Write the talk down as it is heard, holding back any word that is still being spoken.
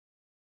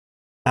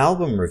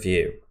Album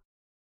Review,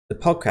 the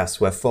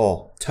podcast where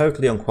four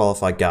totally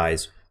unqualified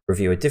guys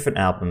review a different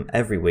album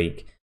every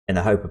week in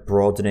the hope of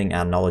broadening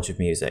our knowledge of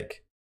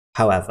music.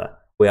 However,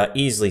 we are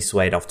easily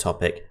swayed off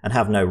topic and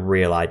have no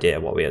real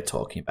idea what we are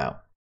talking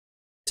about.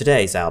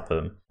 Today's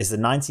album is the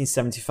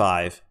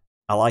 1975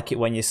 I Like It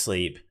When You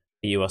Sleep,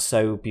 But You Are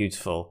So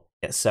Beautiful,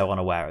 Yet So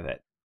Unaware of It.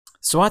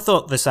 So I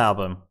thought this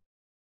album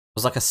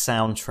was like a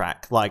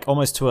soundtrack, like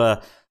almost to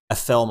a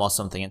film or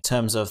something, in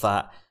terms of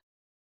that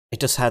it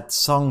just had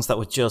songs that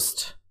were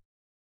just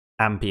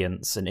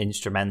ambience and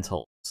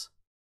instrumentals,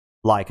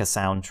 like a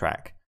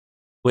soundtrack,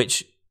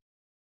 which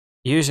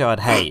usually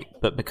I'd hate,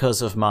 but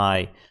because of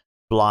my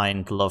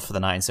blind love for the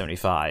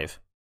 1975,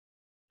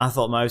 I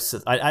thought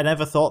I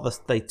never thought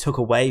that they took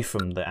away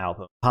from the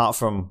album, apart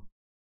from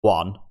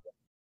one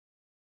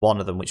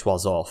of them, which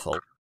was awful.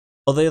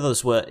 All the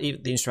others were, the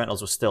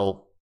instrumentals were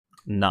still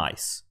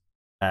nice,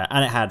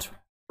 and it had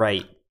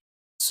great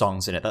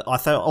songs in it. I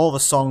thought all the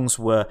songs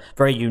were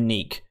very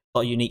unique, a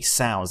lot of unique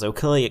sounds. They were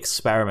clearly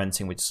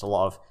experimenting with just a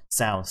lot of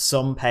sounds.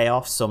 Some pay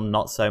off, some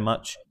not so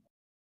much.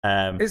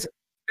 It's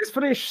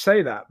funny you should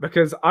say that,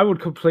 because I would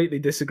completely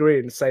disagree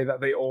and say that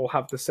they all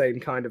have the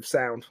same kind of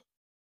sound.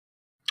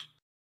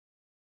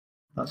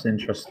 That's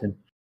interesting.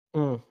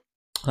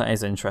 That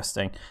is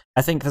interesting.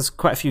 I think there's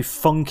quite a few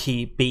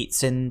funky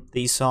beats in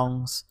these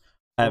songs,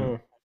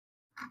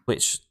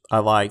 which I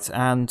liked,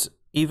 and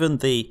even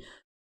the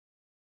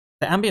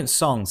ambient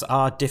songs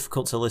are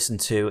difficult to listen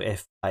to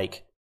if,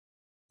 like,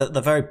 the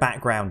very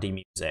backgroundy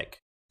music.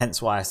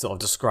 Hence why I sort of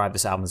describe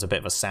this album as a bit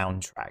of a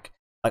soundtrack.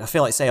 Like, I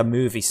feel like, say, a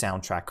movie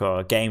soundtrack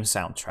or a game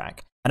soundtrack.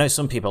 I know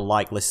some people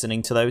like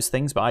listening to those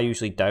things, but I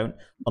usually don't,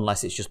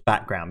 unless it's just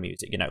background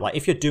music. You know, like,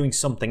 if you're doing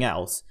something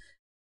else,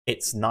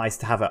 it's nice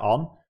to have it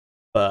on.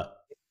 But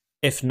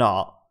if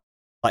not,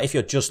 like, if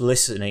you're just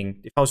listening,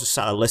 if I was just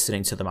sat there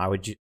listening to them, I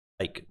would,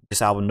 like,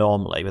 this album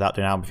normally, without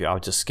doing an album review, I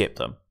would just skip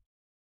them.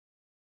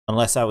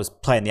 Unless I was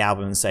playing the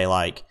album and, say,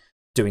 like,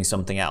 doing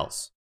something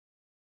else.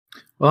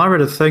 Well, I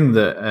read a thing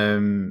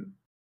that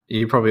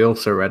you probably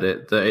also read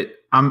it, that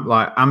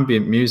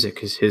ambient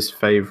music is his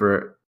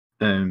favourite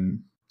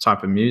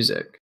type of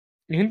music.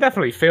 You can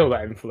definitely feel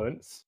that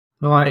influence.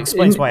 Well, like, it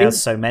explains why he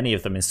has so many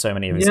of them in so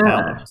many of his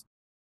albums.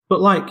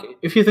 But, like,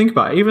 if you think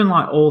about it, even,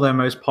 like, all their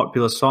most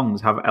popular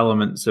songs have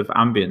elements of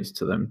ambience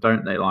to them,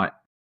 don't they? Like,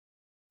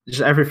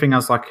 just everything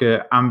has, like,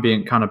 a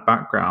ambient kind of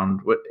background,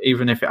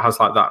 even if it has,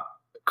 like, that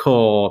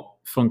core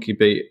funky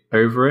beat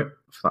over it.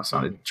 That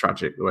sounded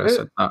tragic the way I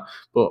said that,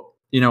 but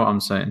you know what I'm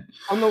saying.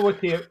 On the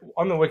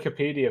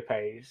Wikipedia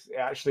page, it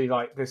actually,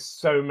 like, there's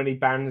so many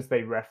bands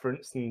they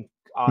reference and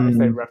artists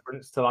they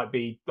reference to, like,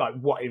 be like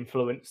what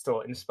influenced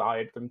or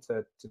inspired them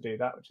to do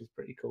that, which is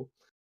pretty cool.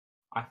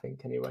 I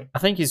think, anyway. I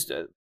think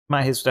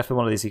Matt is definitely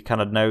one of these. He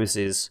kind of knows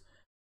his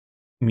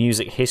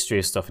music history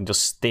of stuff and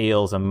just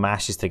steals and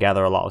mashes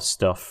together a lot of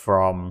stuff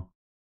from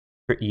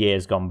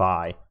years gone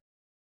by.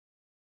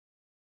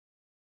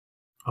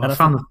 Oh, I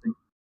found the thing.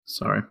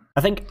 Sorry.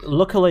 I think,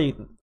 luckily,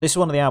 this is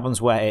one of the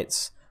albums where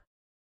it's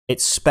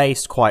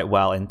spaced quite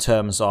well in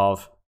terms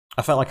of,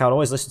 I felt like I would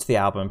always listen to the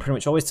album pretty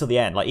much always till the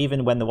end. Like,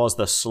 even when there was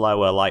the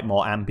slower, like,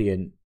 more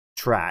ambient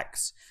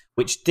tracks,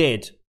 which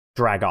did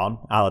drag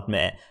on, I'll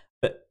admit,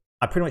 but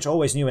I pretty much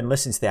always knew when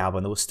listening to the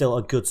album there was still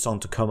a good song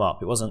to come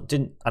up.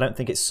 I don't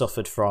think it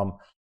suffered from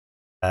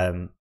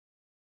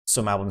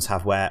some albums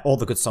have where all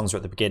the good songs are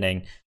at the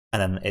beginning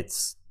and then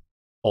it's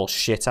all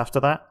shit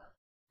after that.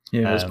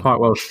 Yeah, it's quite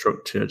well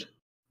structured.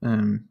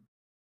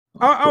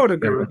 I would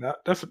agree with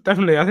that.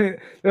 Definitely. I think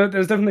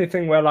there's definitely a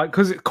thing where, like,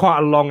 because it's quite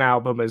a long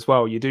album as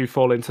well, you do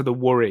fall into the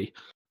worry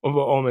of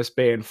almost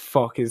being,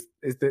 fuck, is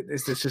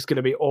this just going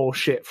to be all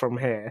shit from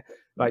here?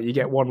 Like, you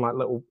get one, like,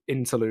 little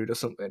interlude or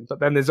something, but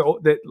then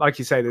like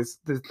you say, there's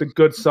the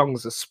good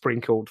songs are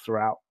sprinkled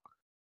throughout.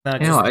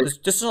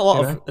 Just a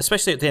lot of,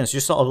 especially at the end, it's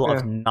just sort of a lot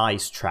of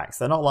nice tracks.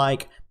 They're not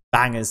like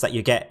bangers that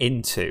you get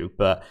into,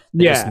 but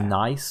they're just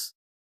nice.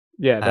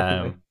 Yeah,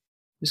 definitely.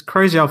 It's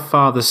crazy how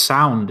far the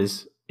sound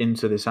is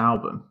into this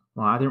album.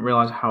 Like, I didn't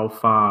realize how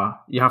far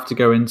you have to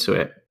go into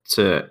it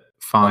to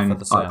find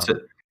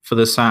for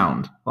the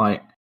sound.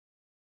 Like,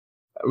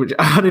 which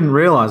I didn't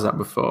realize that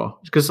before.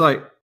 Because,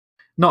 like,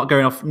 not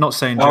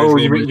saying. Oh,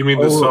 you mean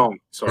the song?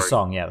 Sorry. The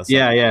song, yeah.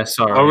 Yeah.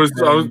 Sorry.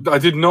 I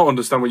did not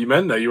understand what you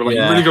meant there. You were like,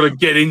 you really got to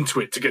get into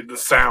it to get the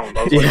sound.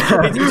 I was like,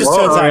 it just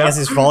turns out he has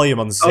his volume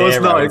on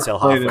zero until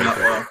halfway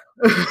through.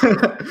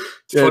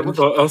 I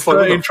was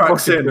like,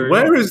 tracks in.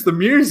 Where is the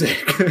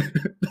music?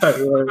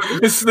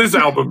 This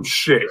album's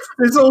shit.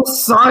 It's all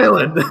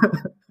silent.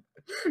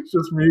 It's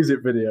just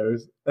music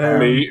videos.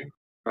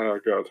 Oh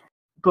god.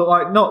 But,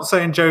 like, not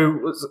saying Joe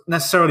was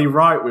necessarily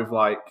right with,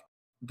 like,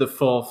 the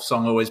fourth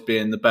song always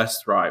being the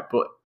best, right?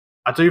 But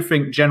I do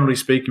think, generally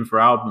speaking, for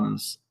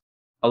albums,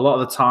 a lot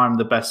of the time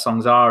the best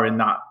songs are in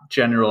that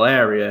general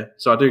area.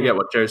 So I do get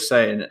what Joe's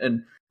saying,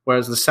 and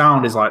whereas the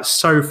sound is, like,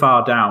 so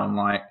far down,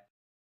 like,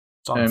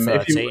 it's on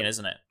 13,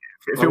 isn't it?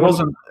 If it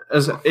wasn't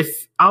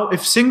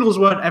if singles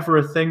weren't ever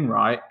a thing,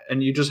 right,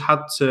 and you just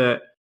had to,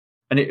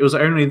 and it was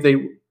only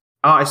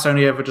artists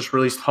only ever just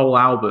released whole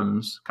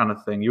albums, kind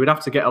of thing. You would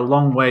have to get a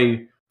long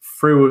way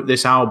through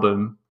this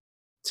album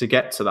to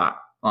get to that.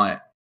 Like,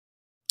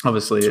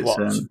 obviously,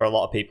 it's for a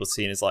lot of people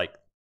seen as like.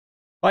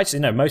 Well, actually,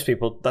 no. Most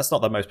people. That's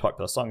not the most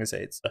popular song, is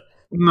it? It's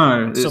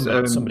no, it's,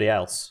 somebody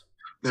else.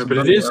 No, but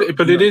it is.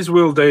 But it is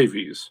Will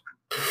Davies.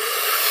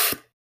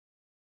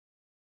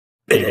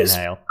 Big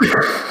inhale.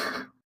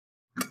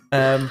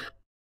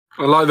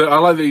 I like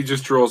that he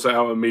just draws it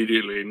out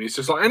immediately, and he's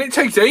just like, and it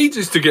takes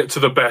ages to get to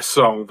the best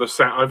song. The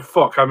sound,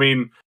 I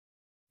mean,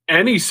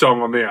 any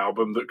song on the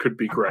album that could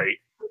be great.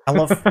 I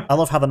love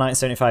how the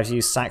 1975s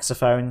use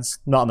saxophones.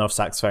 Not enough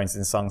saxophones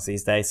in songs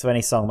these days. So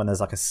any song when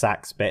there's like a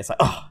sax bit, it's like,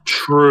 oh,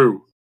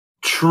 true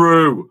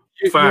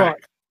fact. Right.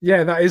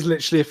 Yeah, that is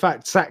literally a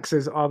fact.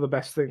 Saxes are the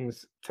best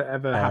things to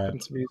ever happen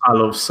to music. I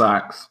love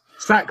sax.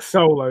 Sax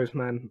solos,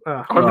 man.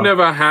 I've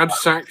never had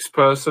sax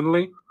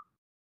personally.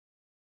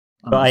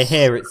 But I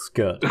hear it's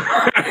good.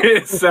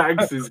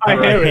 Sax is I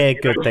great. hear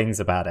good things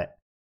about it.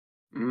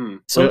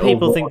 Some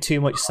people think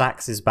too much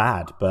sax is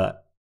bad,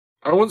 but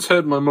I once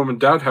heard my mum and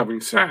dad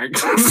having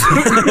sax.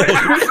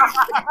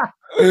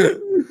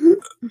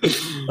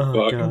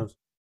 oh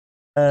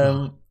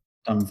god.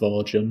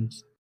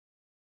 Virgins.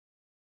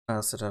 What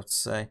else did I have to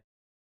say?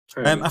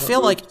 I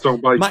feel like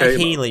Matt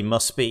Healy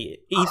must be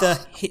either.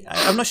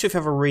 I'm not sure if you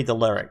ever read the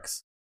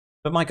lyrics,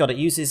 but my god, it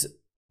uses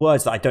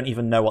words that I don't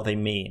even know what they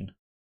mean.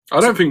 I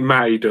don't think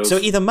Matty does. So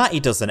either Matty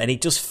doesn't, and he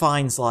just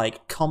finds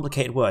like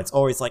complicated words,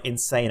 or he's like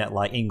insane at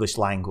like English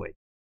language,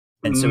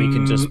 and so he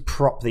can just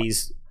prop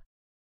these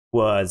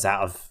words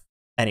out of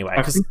anyway.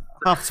 Because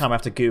half the time I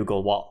have to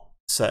Google what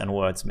certain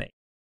words mean.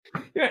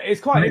 Yeah, it's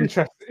quite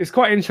interesting. It's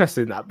quite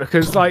interesting that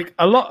because like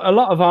a lot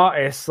of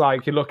artists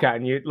like you look at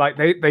and you like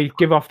they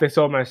give off this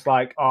almost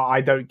like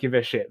I don't give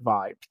a shit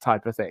vibe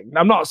type of thing.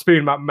 I'm not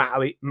spooning about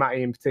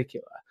Matty in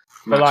particular,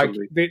 but like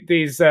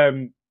these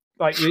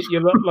like you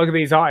look at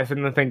these artists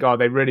and they think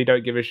they really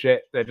don't give a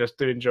shit. They're just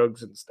doing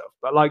drugs and stuff.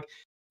 But like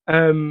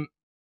a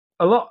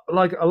lot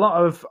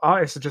of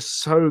artists are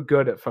just so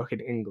good at fucking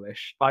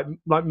English. Like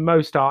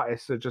most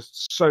artists are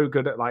just so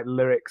good at like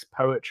lyrics,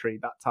 poetry,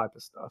 that type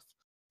of stuff.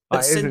 Like,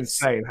 it's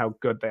insane how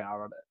good they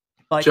are on it.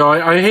 Like, Joe,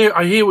 I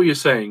hear what you're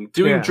saying.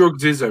 Doing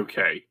drugs is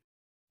okay.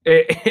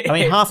 I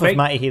mean, half of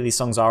Matty Healy's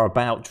songs are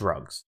about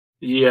drugs.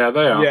 Yeah,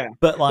 they are. Yeah,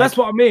 but like, that's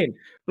what I mean.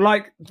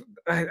 Like,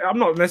 I'm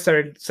not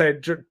necessarily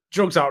saying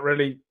drugs aren't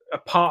really a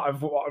part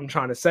of what I'm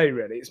trying to say.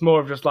 Really, it's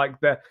more of just like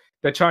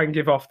they try and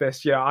give off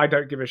this I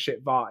don't give a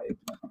shit vibe,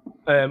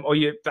 or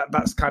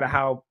that's kind of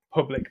how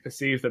public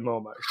perceive them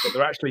almost, but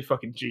they're actually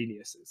fucking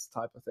geniuses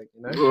type of thing,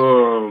 you know?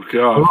 Oh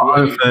god, a lot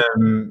of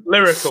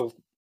lyrical.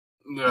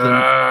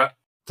 The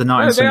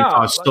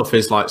 1975 stuff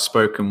is like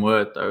spoken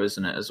word, though,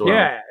 isn't it? As well.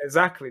 Yeah,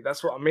 exactly.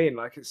 That's what I mean.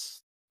 Like,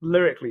 it's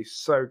lyrically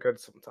so good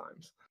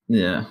sometimes.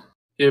 Yeah,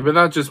 but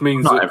that just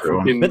means not that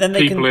everyone. But then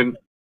people in.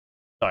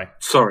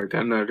 Sorry,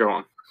 Dan. No, go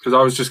on. Because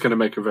I was just going to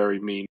make a very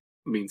mean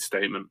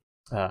statement.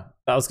 I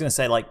was going to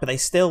say but they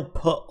still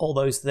put all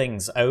those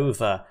things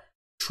over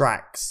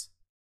tracks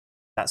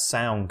that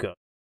sound good.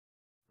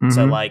 Mm-hmm.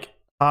 So like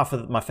half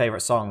of my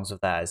favorite songs of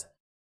theirs,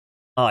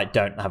 I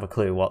don't have a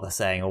clue what they're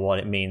saying or what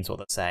it means what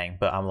they're saying,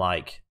 but I'm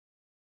like,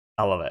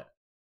 I love it.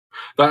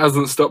 That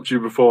hasn't stopped you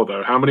before,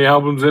 though. How many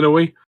albums in are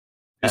we?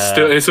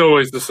 It's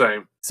always the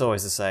same. It's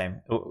always the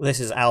same. This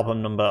is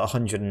album number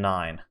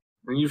 109.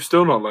 And you've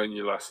still not learned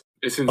your lesson.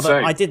 It's insane.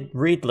 Although I did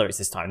read lyrics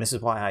this time. This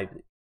is why I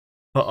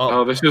put up.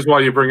 Oh, this is why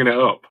you're bringing it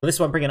up. This is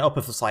why I'm bringing it up.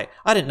 If it's like,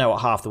 I didn't know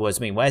what half the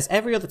words mean. Whereas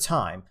every other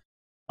time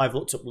I've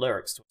looked up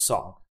lyrics to a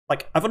song,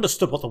 like I've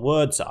understood what the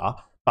words are,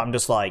 but I'm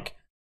just like,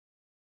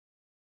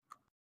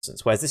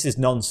 whereas this is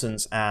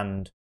nonsense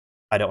and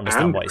I don't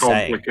understand what it's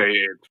saying.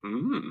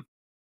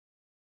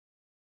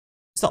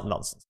 It's not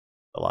nonsense,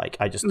 but like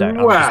I just don't.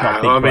 I'm just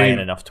not big brain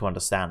enough to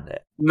understand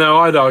it. No,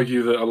 I'd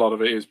argue that a lot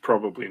of it is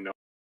probably not.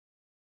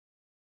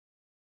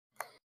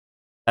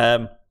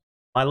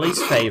 My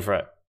least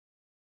favorite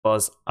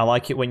was "I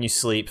like it when you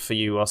sleep, for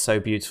you are so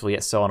beautiful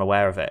yet so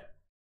unaware of it."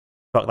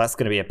 Fuck, that's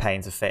going to be a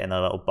pain to fit in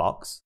a little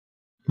box.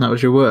 That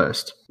was your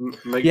worst.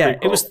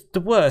 It was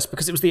the worst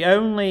because it was the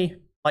only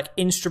like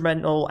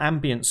instrumental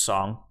ambient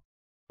song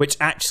which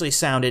actually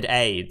sounded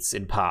AIDS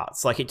in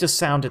parts. Like it just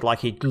sounded like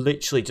he'd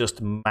literally just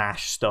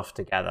mashed stuff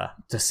together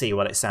to see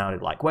what it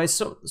sounded like. Whereas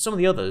some of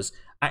the others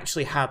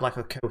actually had like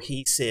a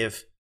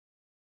cohesive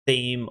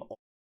theme,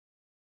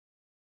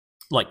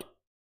 like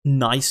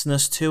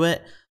niceness to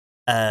it.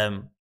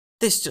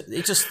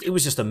 It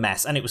was just a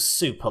mess, and it was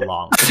super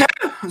long.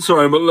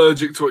 Sorry, I'm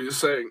allergic to what you're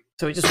saying.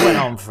 So it just went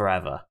on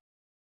forever.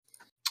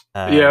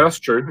 Yeah, that's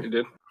true. It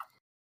did.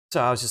 So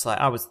I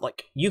was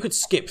like, you could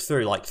skip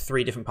through like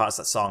 3 different parts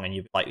of that song, and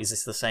you'd be like, "Is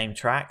this the same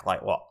track?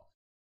 Like what?"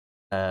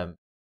 Didn't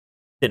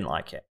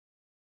like it.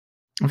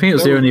 I think it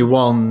was the only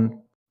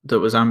one that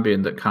was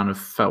ambient that kind of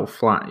fell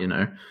flat. You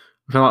know,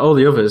 I feel like all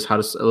the others had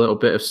a little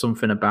bit of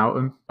something about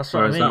them. That's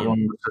what I mean. That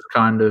one was just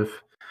kind of.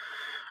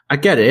 I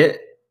get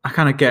it. I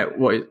kind of get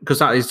because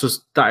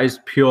that is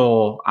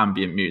pure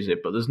ambient music,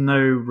 but there's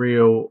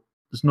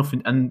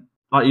nothing. And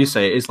like you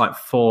say, it is like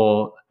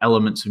 4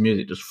 elements of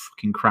music just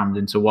fucking crammed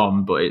into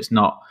one, but it's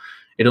not.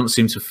 It doesn't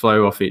seem to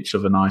flow off each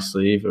other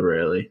nicely either.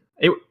 Really,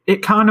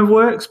 it kind of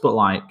works, but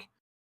like,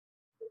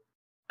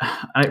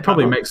 and it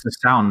probably makes the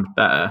sound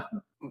better.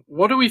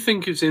 What do we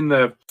think it's in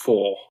there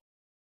for?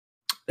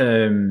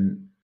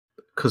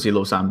 Because he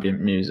loves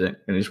ambient music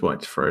and he just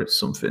wanted to throw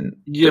something.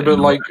 Yeah,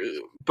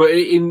 but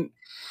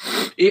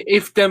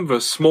if Denver,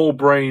 small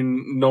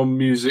brain,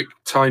 non-music,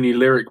 tiny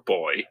lyric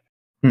boy,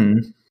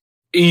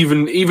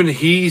 even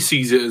he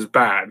sees it as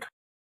bad.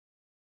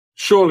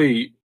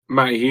 Surely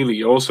Matty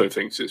Healy also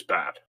thinks it's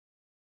bad.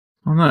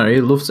 Oh no,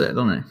 he loves it,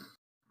 doesn't he?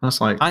 That's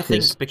like I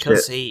think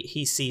because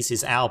he sees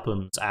his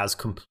albums as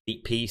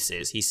complete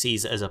pieces, he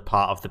sees it as a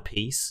part of the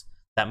piece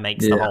that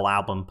makes the whole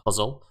album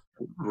puzzle.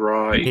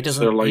 Right. He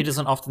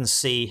doesn't often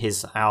see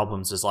his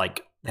albums as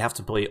like they have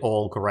to be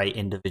all great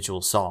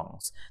individual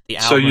songs. The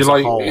album as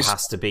a whole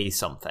has to be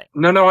something.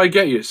 No, I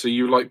get you. So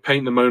you like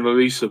paint the Mona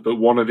Lisa, but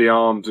one of the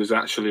arms is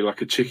actually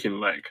like a chicken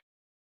leg.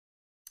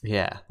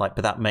 Yeah, but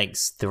that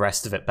makes the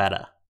rest of it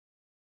better.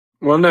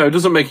 Well, no, it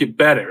doesn't make it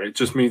better. It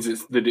just means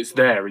that it's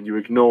there, and you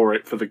ignore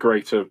it for the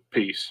greater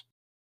piece.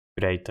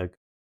 For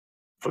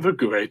the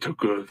greater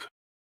good.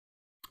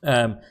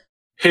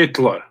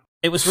 Hitler.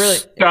 It was really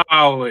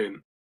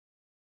Stalin.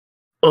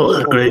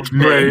 Oh, great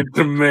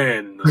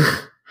men.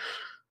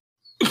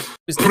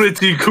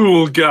 Pretty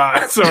cool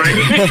guy. Sorry.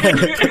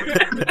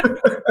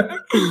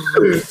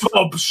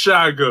 Pop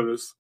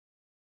shaggers.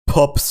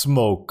 Pop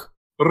smoke.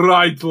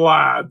 Right,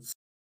 lads.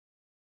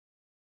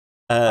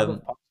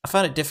 I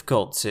found it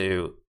difficult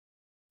to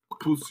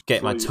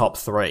get my top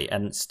 3,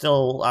 and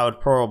still I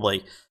would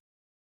probably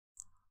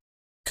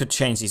could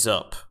change these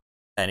up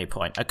at any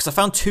point. Because I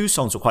found 2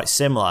 songs were quite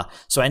similar,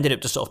 so I ended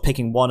up just sort of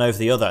picking one over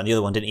the other, and the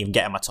other one didn't even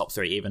get in my top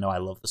 3, even though I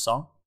love the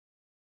song.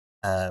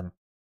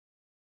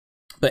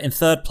 But in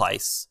third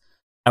place,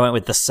 I went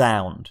with The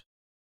Sound.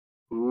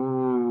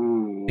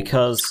 Ooh.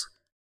 Because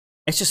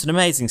it's just an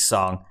amazing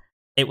song.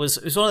 It was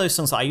one of those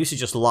songs that I used to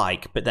just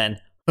like, but then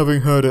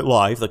having heard it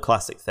live, the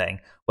classic thing,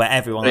 where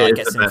everyone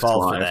gets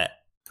involved with it.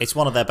 It's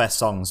one of their best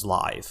songs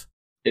live.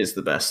 It's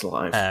the best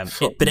live.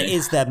 But it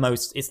is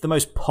it's the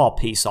most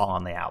poppy song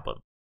on the album.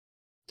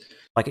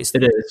 It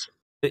is.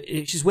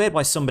 It's just weird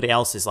why somebody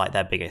else is like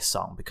their biggest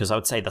song, because I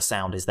would say The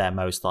Sound is their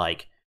most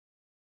like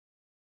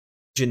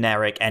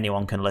generic,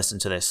 anyone can listen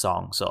to this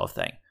song sort of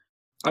thing.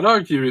 I'd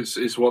argue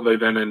it's what they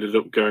then ended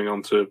up going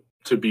on to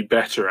be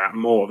better at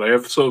more. They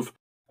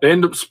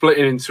end up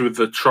splitting into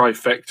the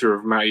trifecta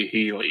of Matty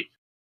Healy.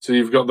 So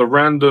you've got the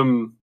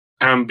random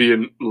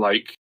ambient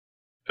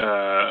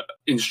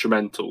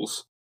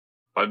instrumentals,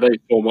 they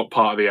form up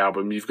part of the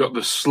album. You've got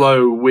the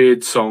slow,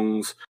 weird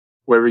songs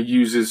where he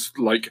uses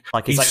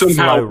he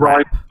somehow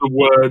writes the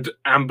word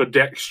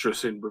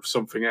ambidextrous in with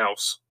something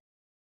else.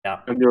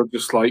 Yeah, and you're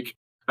just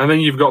and then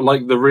you've got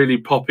the really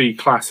poppy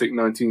classic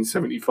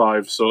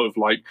 1975 sort of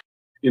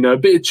a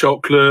bit of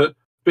chocolate,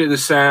 bit of the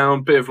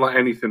sound, bit of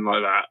anything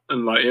like that,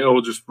 and it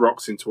all just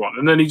rocks into one.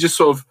 And then he just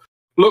sort of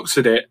looks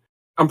at it.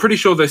 I'm pretty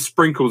sure there's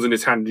sprinkles in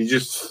his hand. He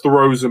just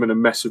throws them in a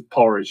mess of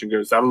porridge and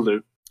goes, "That'll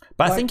do."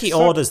 But I think he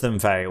orders them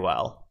very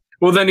well.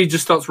 Well, then he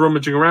just starts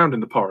rummaging around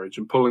in the porridge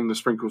and pulling the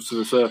sprinkles to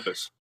the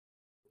surface.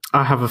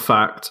 I have a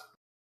fact.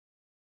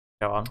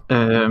 Go on.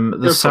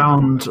 The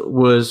Sound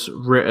was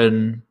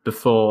written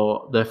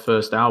before their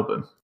first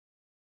album.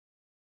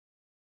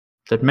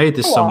 They'd made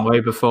this song way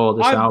before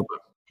this album.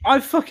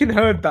 I've fucking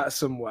heard that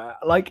somewhere.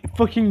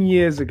 Fucking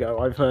years ago,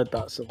 I've heard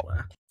that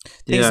somewhere.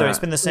 It's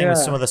been the same with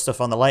some of the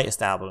stuff on the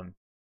latest album.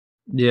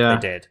 Yeah.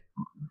 They did.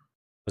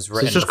 It's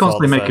just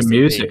constantly making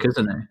music,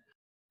 isn't it?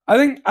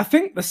 I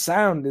think The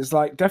Sound is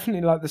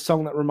definitely the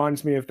song that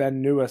reminds me of their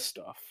newer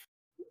stuff.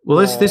 Well,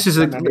 this is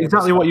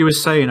exactly what you were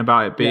saying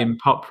about it being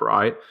pop,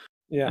 right?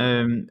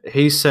 Yeah.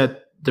 He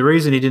said the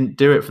reason he didn't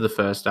do it for the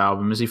first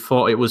album is he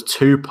thought it was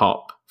too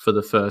pop for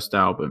the first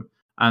album,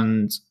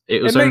 and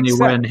it was only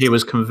when he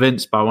was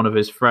convinced by one of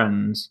his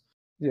friends.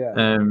 Yeah.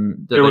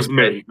 It was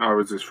me. I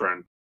was his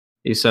friend.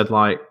 He said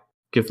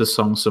give the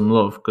song some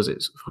love because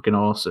it's fucking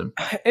awesome.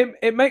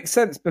 It makes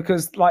sense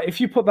because if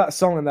you put that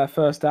song in their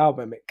first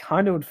album, it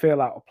kind of would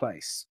feel out of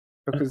place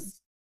because.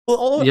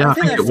 Well, I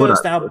think their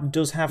first album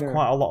does have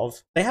quite a lot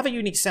of. They have a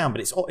unique sound,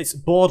 but it's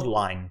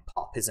borderline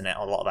pop, isn't it?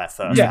 A lot of their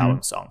first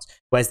album songs,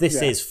 whereas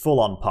this is full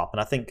on pop,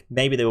 and I think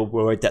maybe they were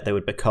worried that they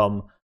would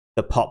become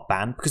the pop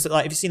band because,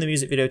 have you seen the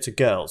music video to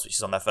 "Girls," which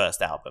is on their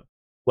first album,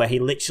 where he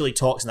literally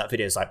talks in that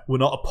video, "We're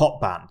not a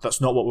pop band.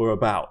 That's not what we're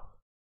about."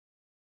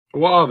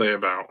 What are they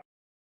about?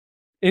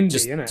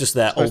 Indie, innit? Just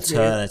their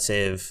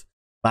alternative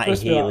Matty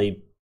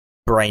Healy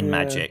brain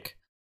magic.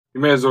 You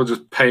may as well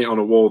just paint on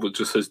a wall that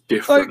just says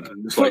different.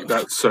 And it's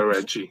that's so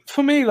edgy.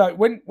 For me,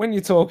 when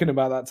you're talking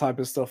about that type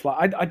of stuff,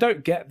 I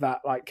don't get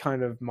that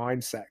kind of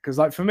mindset.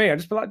 Because for me, I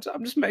just be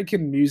I'm just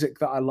making music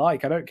that I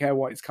like. I don't care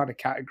what it's kind of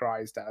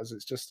categorized as.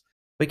 It's just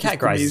we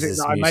categorize music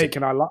that I make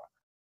and I like.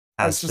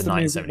 as the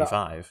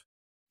 1975.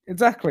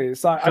 Exactly.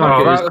 It's like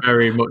It is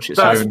very much its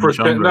own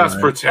genre. That's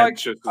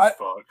pretentious as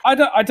fuck.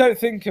 I don't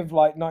think of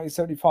like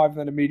 1975 and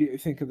then immediately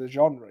think of the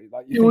genre.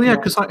 Like,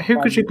 because like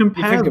who could you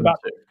compare them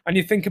to? And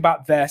you think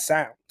about their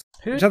sound,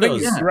 which I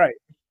think is great.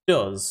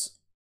 Does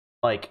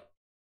like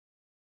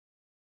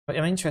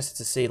I'm interested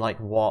to see like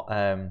what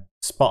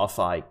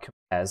Spotify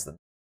compares them.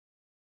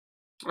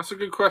 That's a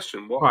good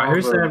question.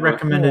 Who's their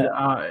recommended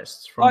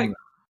artists from?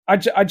 I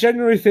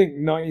genuinely think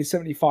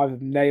 1975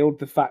 have nailed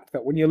the fact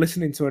that when you're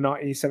listening to a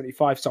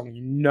 1975 song,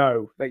 you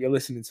know that you're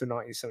listening to a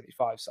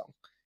 1975 song.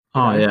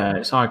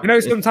 It's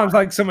like sometimes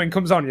like someone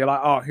comes on, you're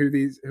like, oh, who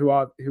is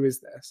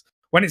this?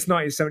 When it's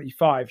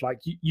 1975, like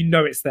you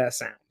know it's their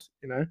sound.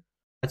 You know.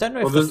 I don't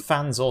know if the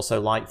fans also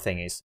like thing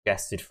is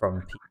suggested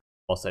from people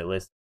also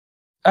listen.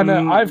 And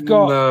I've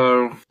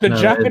got the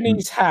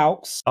Japanese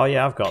House. Oh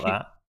yeah, I've got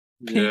that.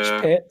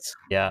 Peach Pit.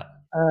 Yeah.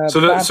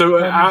 So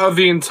out of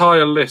the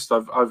entire list,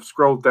 I've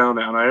scrolled down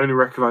it and I only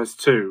recognise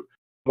two.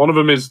 One of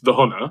them is the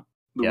Hunter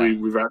that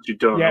we've actually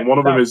done, and one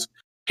of them is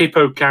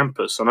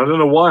Hippocampus. And I don't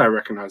know why I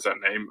recognise that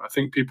name. I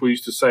think people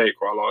used to say it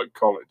quite a lot at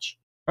college.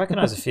 I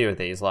recognise a few of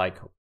these, like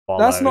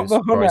Wallows. That's not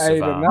the Hunter,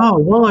 Aiden.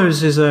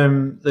 Wallows is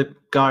the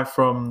guy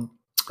from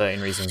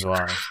 13 Reasons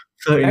Why.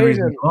 13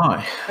 Reasons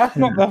Why. That's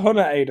not the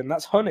Hunter, Aiden.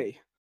 That's Honey.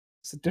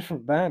 It's a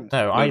different band.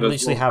 No, I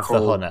literally have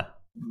the Hunter.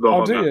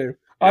 Do you?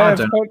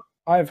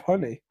 I have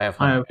Honey.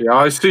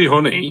 I see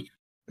Honey.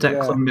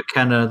 Declan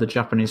McKenna, the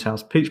Japanese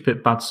House, Peach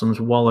Pit, Bad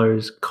Sons,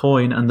 Wallows,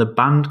 Coin, and the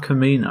band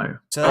Camino.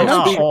 So they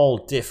are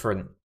all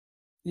different.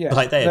 Yeah,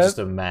 like they're just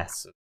a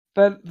mess.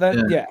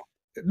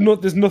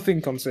 There's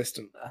nothing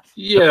consistent there.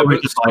 Yeah,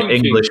 but just like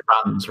English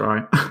bands,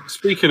 right?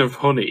 Speaking of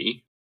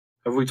Honey,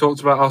 have we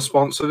talked about our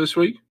sponsor this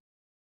week?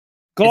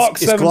 Glock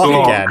 17.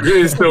 Glock again. It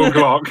is still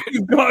Glock.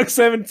 Glock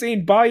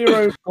 17. Buy your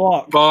own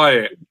Glock. Buy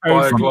it.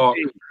 Buy a Glock.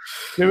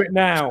 Do it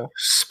now.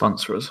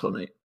 Sponsor us,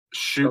 Honey.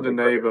 Shoot the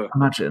neighbour.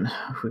 Imagine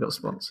if we got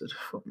sponsored.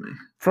 Fuck me.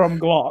 From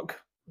Glock.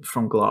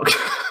 From Glock.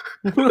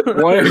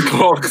 Why are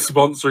Glock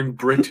sponsoring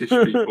British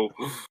people?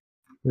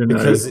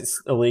 Because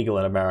it's illegal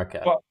in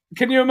America. But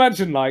can you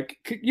imagine, like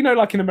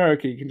in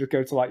America, you can just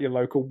go to like your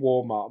local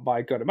Walmart and buy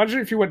a gun. Imagine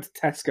if you went to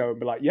Tesco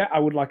and be like, yeah, I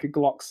would like a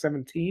Glock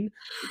 17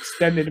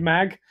 extended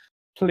mag.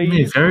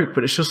 Please.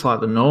 But it's just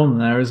like the norm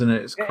there, isn't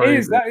it? It's crazy. It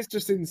is. That is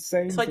just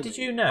insane. It's like, did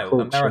you know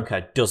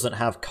America doesn't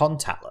have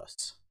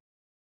contactless?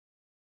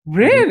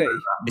 Really?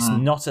 It's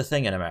not a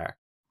thing in America.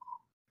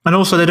 And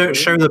also, they don't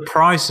show the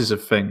prices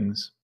of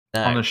things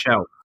on the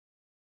shelf.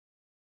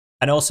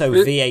 And also,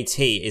 VAT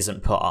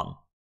isn't put on.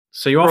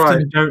 So you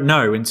often don't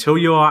know until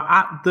you are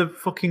at the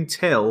fucking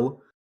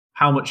till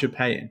how much you're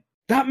paying.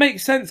 That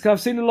makes sense, because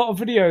I've seen a lot of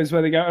videos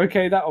where they go,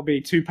 okay, that'll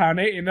be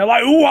 £2.80, and they're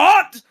like,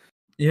 what?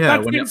 Yeah,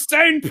 that's an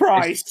insane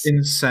price. It's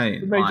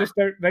insane. And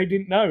they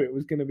didn't know it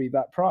was going to be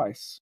that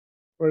price.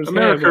 Whereas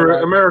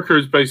America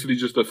is basically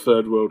just a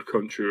third world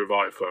country with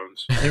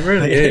iPhones. It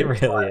really is. It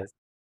really is.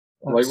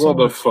 Like, what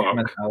the fuck?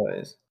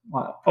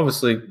 Like,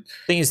 obviously,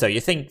 thing is, though,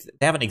 you think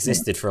they haven't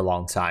existed for a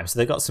long time, so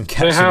they've got some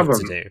catching up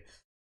to do.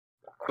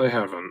 They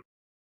haven't.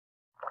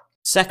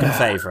 Second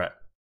favourite.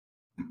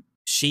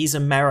 She's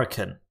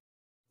American.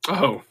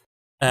 Oh.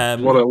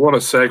 What a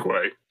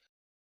segue.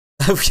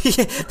 that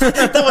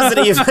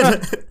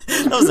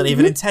wasn't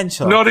even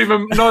intentional. Not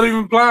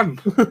even planned.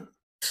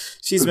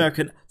 She's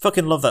American.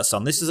 Fucking love that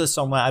song. This is a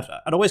song where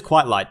I'd always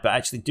quite liked, but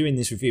actually doing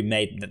this review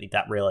made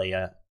that really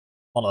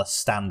one of the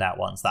standout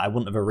ones that I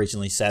wouldn't have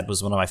originally said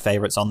was one of my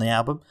favourites on the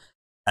album.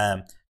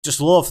 Just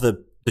love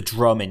the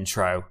drum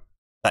intro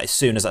that as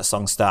soon as that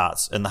song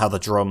starts and how the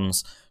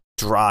drums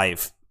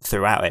drive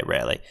throughout it,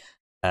 really.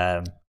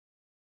 Do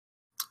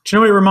you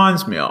know what it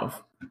reminds me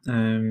of?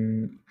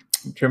 Do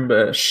you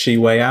remember She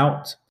Way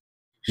Out?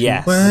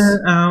 Yes. Way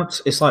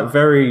Out. It's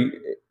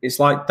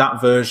like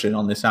that version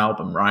on this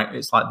album, right?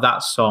 It's like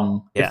that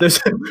song. Yeah.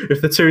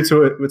 If the two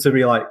were to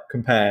be like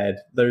compared,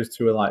 those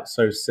two are like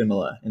so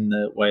similar in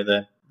the way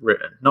they're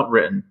written. Not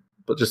written,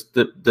 but just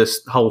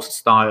this whole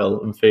style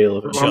and feel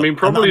of it. I mean,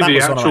 probably the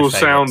actual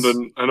sound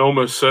and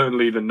almost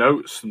certainly the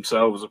notes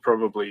themselves are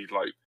probably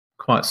like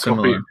quite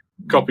similar.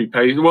 Copy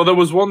paste. Well, there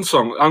was one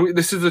song. I mean,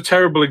 this is a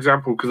terrible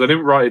example because I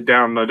didn't write it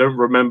down and I don't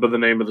remember the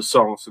name of the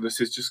song, so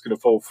this is just going to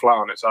fall flat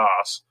on its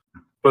ass.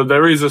 But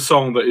there is a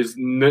song that is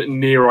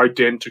near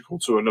identical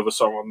to another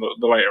song on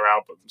the later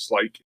albums.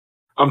 Like,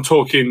 I'm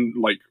talking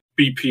like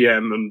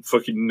BPM and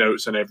fucking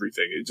notes and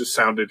everything. It just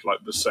sounded like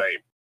the same.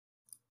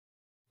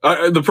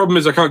 The problem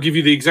is I can't give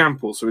you the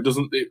example, so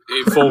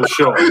it falls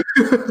short.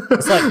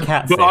 It's like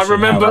Catfish. But I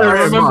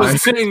remember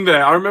sitting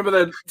there. I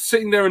remember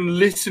sitting there and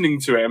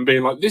listening to it and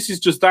being like, "This is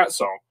just that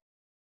song."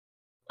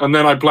 And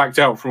then I blacked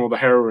out from all the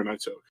heroin I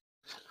took.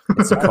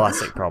 It's a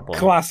classic problem.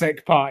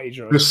 Classic party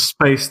drug. Just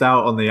spaced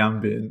out on the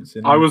ambience.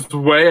 You know? I was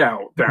way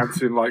out,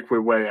 dancing like we're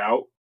way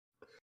out.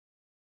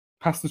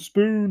 Pass the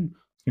spoon.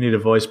 You need a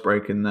voice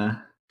break in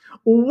there.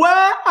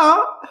 Way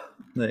out.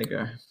 There you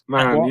go.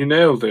 Man, you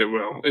nailed it,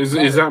 Will. Is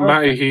that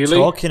Matty Healy?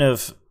 Talking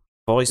of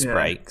voice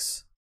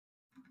breaks.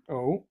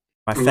 Oh.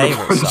 My favourite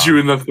song. Punch you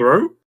in the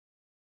throat?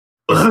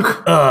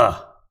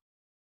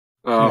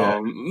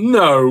 Oh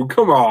no!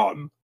 Come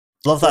on.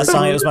 Love that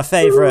song. It was my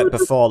favourite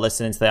before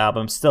listening to the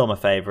album. Still my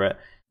favourite.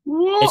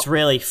 What? It's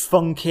really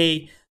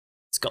funky.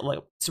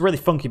 It's a really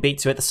funky beat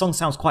to it. The song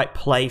sounds quite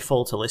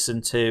playful to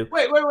listen to.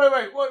 Wait.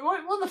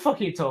 What the fuck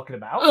are you talking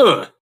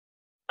about?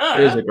 It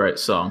is a great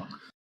song.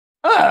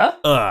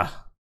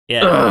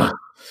 Yeah.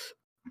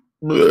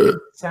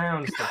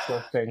 Sounds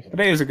disgusting, but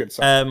it is a good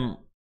song.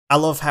 I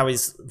love how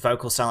his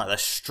vocals sound like they're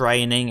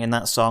straining in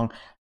that song,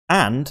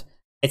 and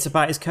it's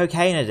about his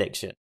cocaine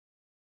addiction.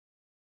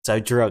 So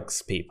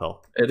drugs,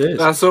 people. It is.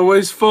 That's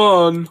always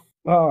fun.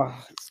 Oh,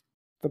 it's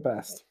the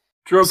best.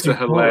 Drugs are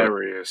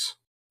hilarious.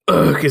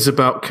 Ugh is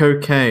about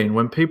cocaine.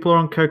 When people are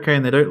on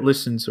cocaine, they don't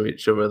listen to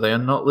each other. They are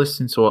not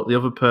listening to what the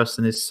other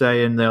person is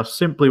saying. They are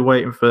simply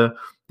waiting for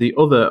the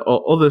other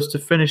or others to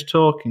finish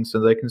talking so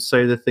they can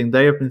say the thing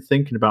they have been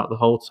thinking about the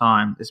whole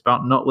time. It's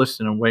about not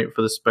listening and waiting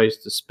for the space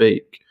to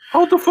speak.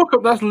 Hold the fuck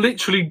up. That's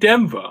literally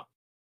Denver.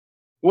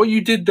 What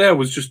you did there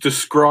was just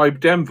describe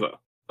Denver.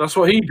 That's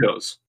what he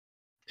does.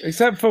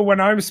 Except for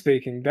when I'm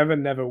speaking,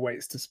 Devon never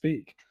waits to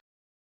speak.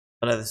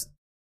 I know this.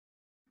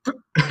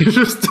 It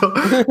just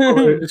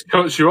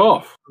cuts you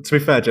off. To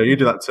be fair, Joe, you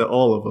do that to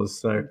all of us.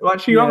 So, well,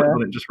 actually, you haven't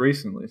done it just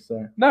recently.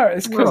 So, No,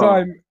 it's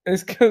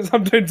because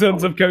I'm doing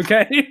tons of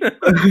cocaine.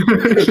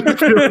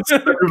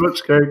 so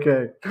much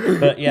cocaine.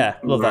 But yeah,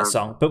 love Man. that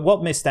song. But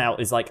what missed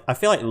out is like I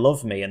feel like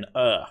 "Love Me" and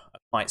are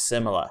quite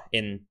similar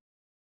in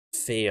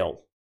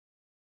feel.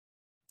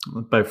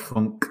 Both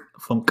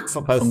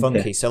both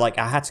Funky. So like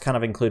I had to kind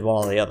of include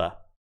one or the other,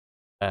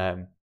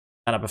 and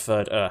I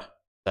preferred so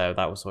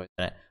that was always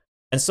in it.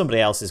 And Somebody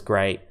Else is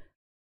great.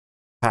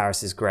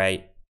 Paris is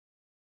great.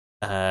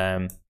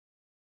 Of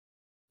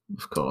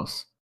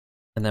course.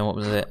 And then what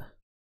was it?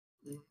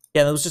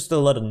 Yeah, there was just a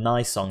lot of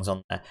nice songs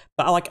on there.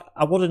 But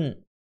I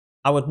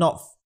would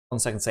not 1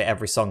 second say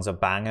every song's a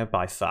banger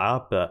by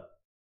far, but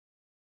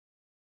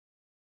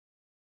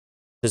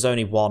there's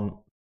only one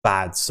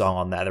bad song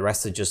on there. The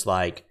rest are just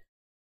like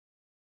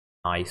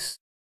nice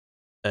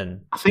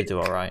and they do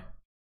alright.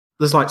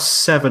 There's like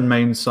 7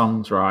 main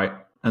songs, right?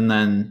 And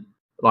then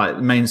like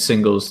main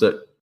singles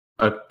that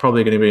are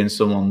probably going to be in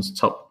someone's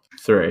top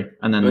 3,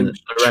 and then the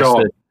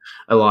rest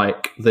are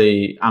like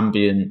the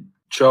ambient,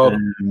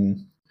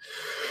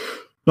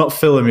 not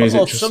filler music.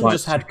 Well, some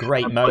just had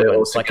great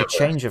moments, like A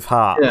Change of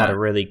Heart had a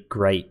really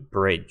great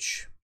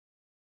bridge.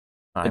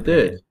 It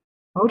did.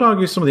 I would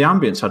argue some of the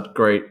ambients had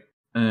great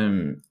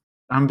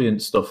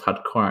ambient stuff, had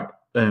quite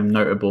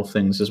notable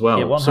things as well.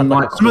 Yeah, some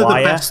of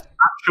the best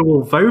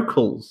actual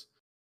vocals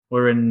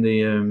were in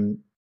the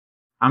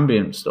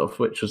ambient stuff,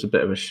 which was a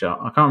bit of a shot.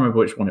 I can't remember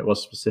which one it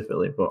was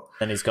specifically, but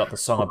then he's got the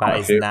song about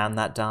his nan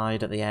that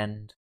died at the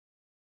end.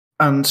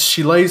 And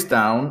She Lays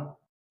Down,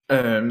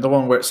 the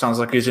one where it sounds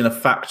like he's in a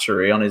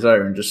factory on his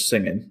own, just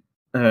singing.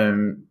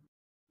 I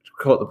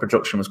thought the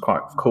production was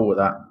quite cool with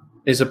that.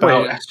 Is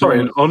about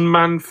an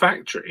unmanned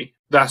factory.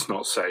 That's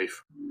not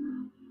safe.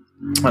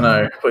 I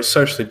know, but it's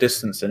socially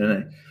distancing, isn't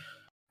it?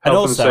 And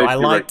also, I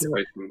liked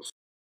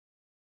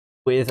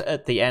with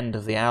at the end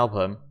of the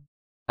album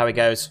how he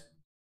goes,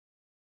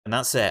 and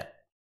that's it.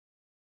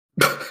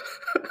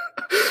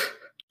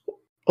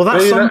 Well,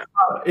 that song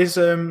is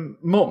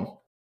Mum,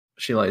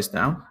 She Lays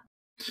Down.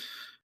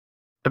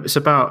 It's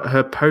about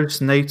her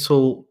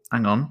postnatal.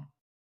 Hang on.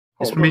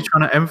 It's me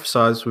trying to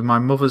emphasize with my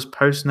mother's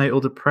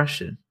postnatal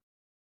depression.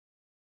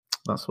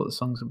 That's what the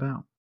song's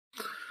about.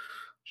 Do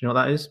you know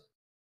what that is?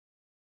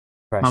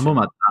 Depression. My mum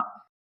had that.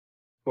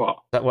 What?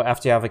 That what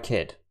after you have a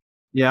kid?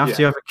 Yeah,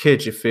 after you have a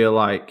kid, you feel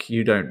like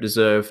you don't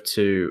deserve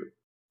to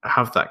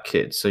have that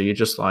kid, so you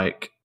just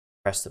like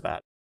press the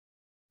bad.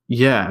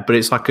 Yeah, but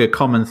it's like a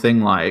common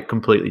thing. Like it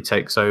completely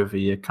takes over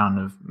your kind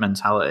of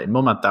mentality.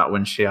 Mum had that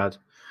when she had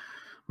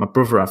my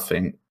brother, I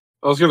think.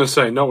 I was going to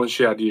say not when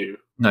she had you.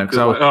 No, because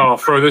I'll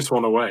throw this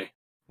one away.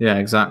 Yeah,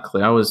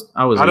 exactly. I was.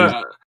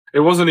 It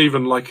wasn't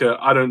even like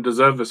I don't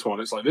deserve this one.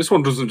 It's like this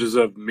one doesn't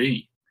deserve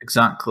me.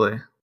 Exactly.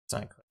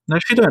 No,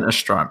 she learned her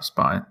stripes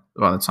by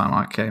the time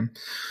I came.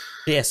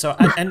 Yeah. So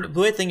and the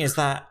weird thing is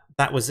that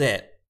was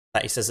it.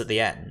 That he says at the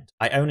end.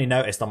 I only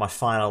noticed on my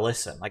final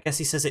listen. I guess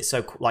he says it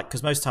so like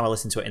because most of the time I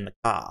listen to it in the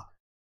car,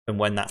 and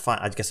when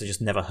I guess I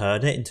just never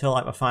heard it until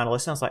like my final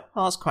listen. I was like,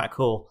 oh, that's quite a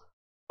cool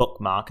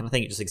bookmark, and I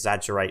think it just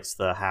exaggerates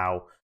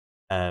how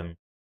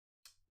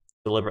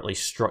deliberately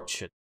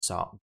structured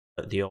song.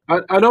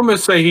 I'd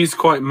almost say he's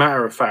quite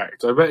matter of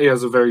fact. I bet he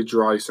has a very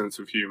dry sense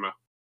of humor.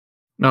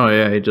 Oh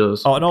yeah, he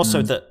does. Oh, and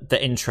also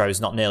the intro is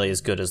not nearly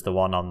as good as the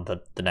one on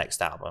the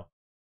next album.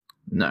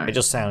 No, it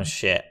just sounds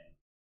shit.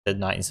 The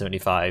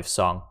 1975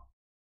 song.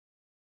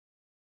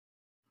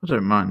 I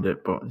don't mind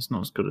it, but it's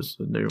not as good as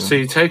the new one. So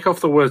you take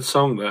off the word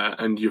song there,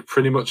 and you've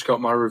pretty much got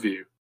my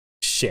review.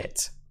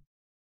 Shit.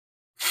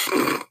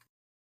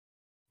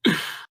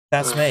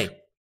 That's me.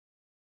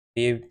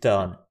 You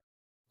done?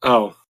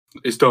 Oh,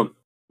 it's done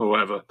or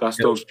whatever. That's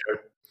done.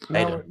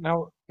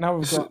 Now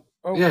we've got.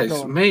 Oh, yeah,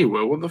 it's me,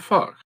 Will. What the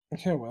fuck?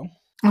 Okay, Will.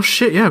 Oh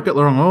shit! Yeah, I've got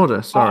the wrong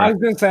order. Sorry. I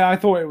was going to say I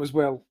thought it was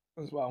Will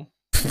as well.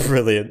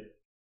 Brilliant.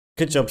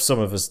 Good job. Some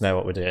of us know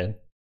what we're doing.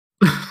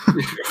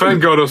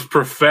 Thank God us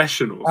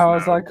professionals. I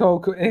was now. like,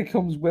 oh, here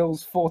comes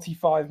Will's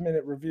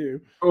 45-minute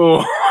review.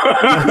 Oh.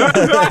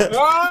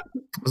 I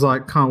was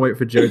like, can't wait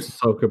for Joe to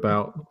talk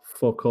about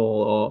fuck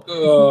all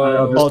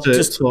or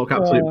just talk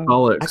absolute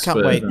bollocks. I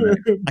can't wait.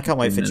 I can't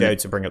wait for Joe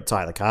to bring up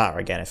Tyler Carter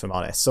again. If I'm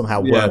honest,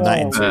 somehow worm that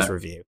into his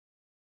review.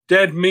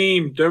 Dead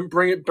meme. Don't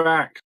bring it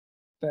back.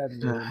 Let's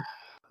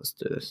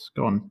do this.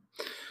 Go on.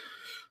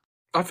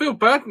 I feel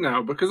bad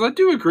now because I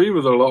do agree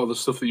with a lot of the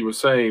stuff that you were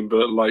saying,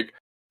 but like,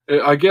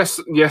 I guess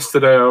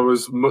yesterday I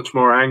was much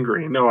more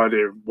angry. No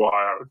idea why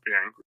I would be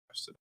angry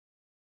yesterday.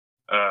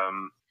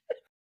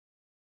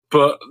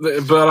 But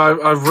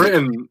I've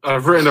written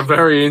a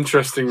very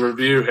interesting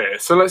review here.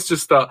 So let's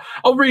just start.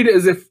 I'll read it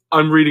as if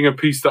I'm reading a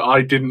piece that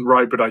I didn't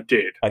write, but I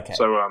did. Okay.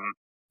 So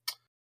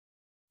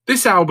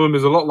this album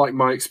is a lot like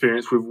my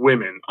experience with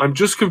women. I'm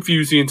just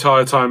confused the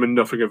entire time and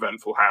nothing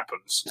eventful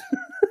happens.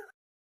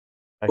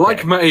 Okay.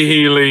 Like Matty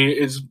Healy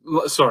is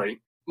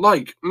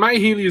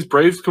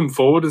brave to come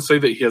forward and say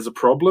that he has a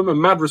problem, and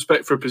mad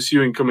respect for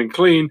pursuing coming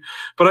clean,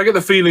 but I get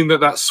the feeling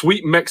that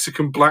sweet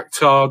Mexican black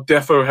tar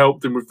defo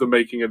helped him with the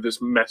making of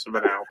this mess of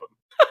an album.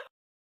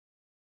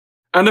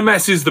 And a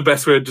mess is the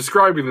best way of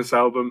describing this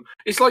album.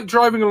 It's like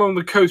driving along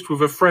the coast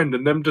with a friend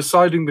and them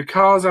deciding the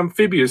car's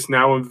amphibious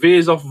now and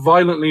veers off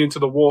violently into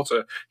the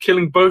water,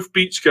 killing both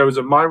beachgoers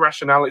and my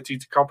rationality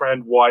to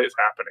comprehend why it's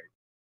happening.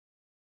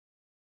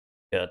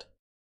 Good.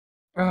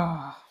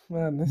 Oh,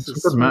 man, this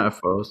is good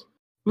metaphors.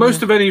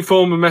 Most of any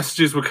form of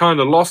messages were kind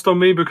of lost on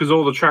me because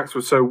all the tracks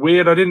were so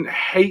weird. I didn't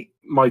hate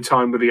my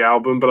time with the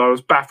album, but I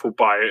was baffled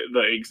by it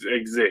that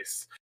it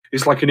exists.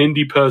 It's like an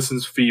indie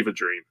person's fever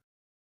dream.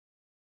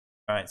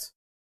 Right.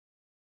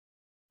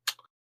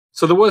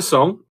 So the worst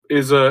song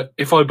is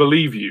If I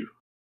Believe You.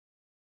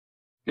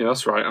 Yeah,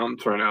 that's right. I'm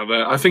throwing it out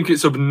there. I think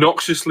it's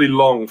obnoxiously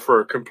long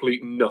for a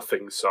complete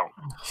nothing song.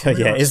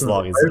 Yeah, it is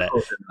long, isn't it?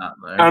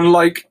 And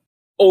like,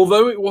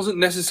 although it wasn't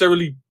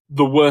necessarily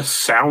the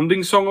worst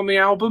sounding song on the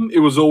album, it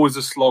was always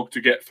a slog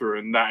to get through,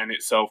 and that in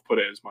itself put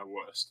it as my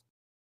worst.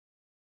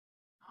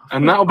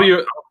 And that'll be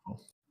a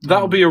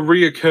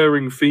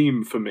reoccurring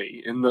theme for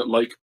me, in that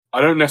like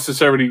I don't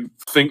necessarily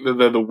think that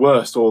they're the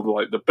worst or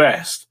the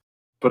best,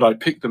 but I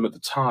picked them at the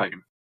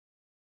time.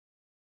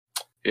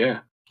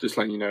 Yeah, just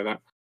letting you know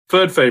that.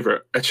 Third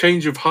favorite, A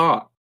Change of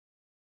Heart.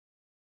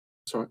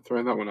 Sorry,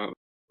 throwing that one out. It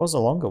was a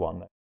longer one,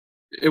 though.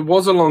 It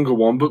was a longer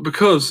one, but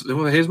because...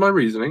 Well, here's my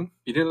reasoning.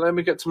 You didn't let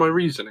me get to my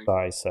reasoning.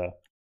 Sorry, sir.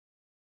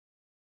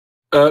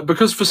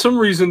 Because for some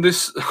reason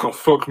this... Oh,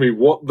 fuck me.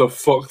 What the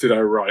fuck did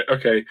I write?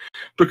 Okay.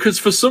 Because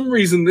for some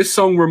reason this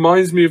song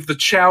reminds me of the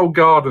Chow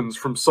Gardens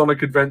from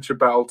Sonic Adventure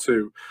Battle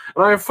 2.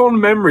 And I have fond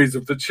memories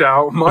of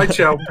my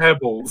Chow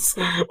Pebbles.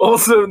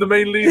 Also, the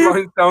main lead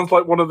line sounds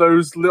like one of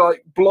those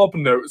like blob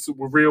notes that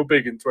were real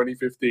big in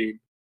 2015.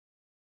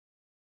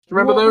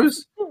 Remember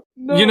those?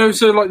 No. You know,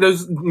 so like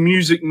those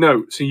music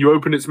notes, and you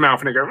open its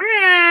mouth and it goes,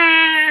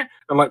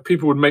 and like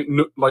people would make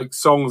like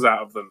songs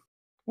out of them.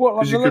 What,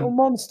 like the little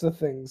monster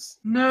things?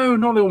 No,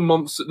 not little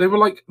monster. They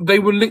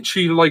were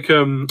literally like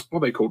what are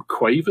they called?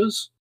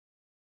 Quavers?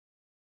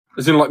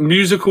 As in like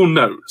musical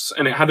notes,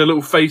 and it had a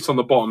little face on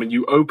the bottom, and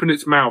you open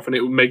its mouth and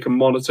it would make a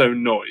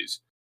monotone noise.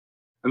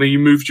 And then you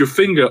moved your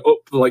finger up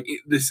like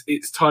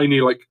its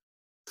tiny like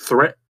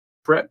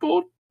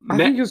fretboard. I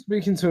think you're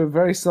speaking to a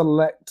very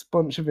select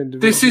bunch of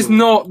individuals.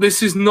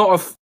 This is not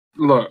a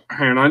look,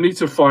 hang on, I need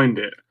to find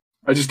it.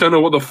 I just don't know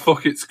what the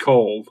fuck it's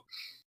called.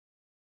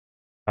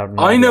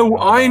 I know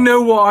what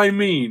I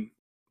mean.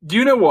 Do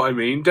you know what I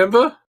mean,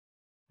 Denver?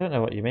 I don't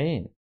know what you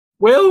mean.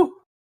 Will?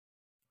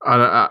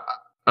 I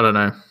don't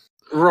know.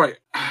 Right.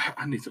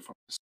 I need to find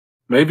this.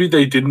 Maybe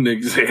they didn't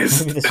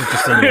exist. Maybe this is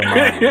just in your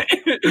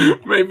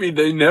mind. Maybe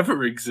they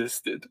never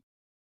existed.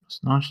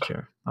 That's nice,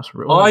 Joe. That's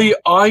real.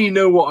 I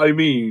know what I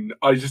mean.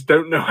 I just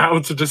don't know how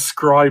to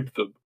describe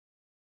them.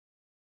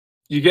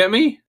 You get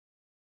me?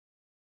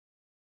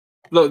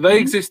 Look, they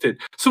existed.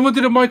 Someone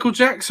did a Michael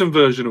Jackson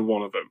version of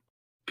one of them.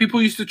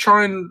 People used to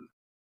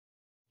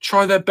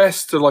try their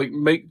best to like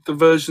make the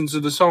versions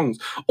of the songs.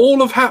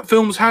 All of Hat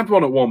Films had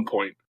one at one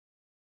point.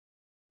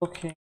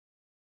 Okay.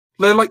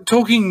 They're like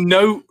talking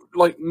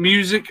like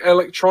music,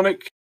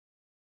 electronic.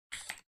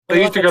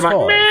 They used to go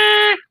like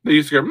meh. They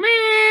used to go meh.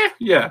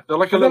 Yeah, they're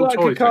like a little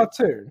toy. Like a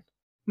cartoon.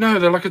 No,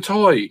 they're like a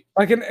toy.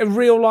 Like a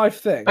real life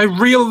thing. A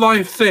real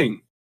life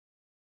thing.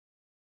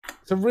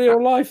 It's a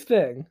real life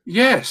thing.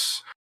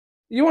 Yes.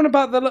 You want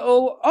about the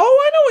little?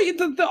 Oh, I know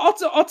what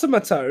the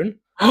automaton.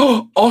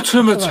 Oh,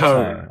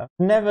 automaton. I've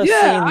never seen these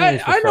I know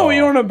what before.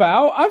 you're on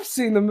about. I've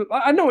seen them.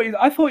 I know.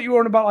 I thought you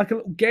were on about like a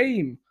little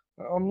game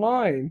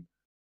online.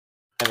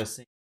 Never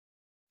seen.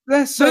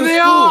 They're so There they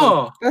cool.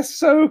 are. They're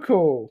so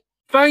cool.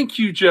 Thank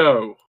you,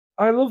 Joe.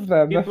 I love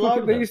them. People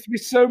love There them. used to be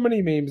so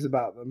many memes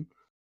about them.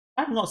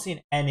 I've not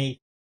seen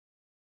any.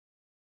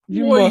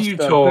 What are you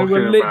talking They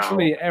were about?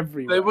 literally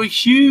everywhere. They were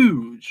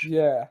huge.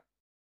 Yeah.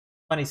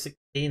 2016.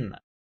 Then.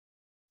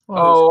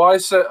 Oh, I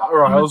said, all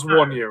right, I was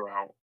 1 year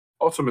out.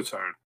 Automaton.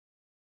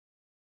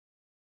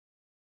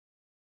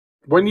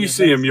 When you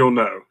see them, you'll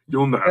know.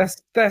 You'll know.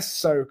 They're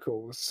so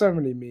cool. There's so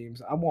many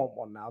memes. I want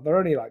one now. They're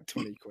only like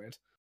 20 quid.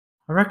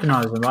 I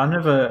recognise them, but I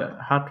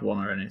never had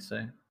one or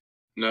anything.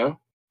 No?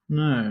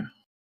 No.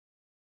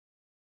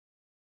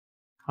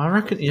 I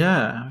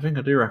think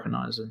I do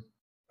recognise them.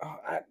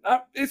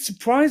 It's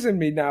surprising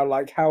me now,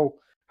 like how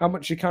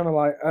much you kind of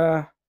like,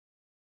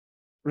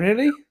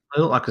 really?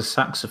 They look like a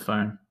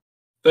saxophone.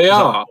 They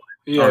are.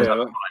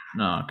 Yeah.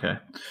 No, okay.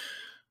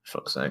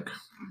 Fuck's sake.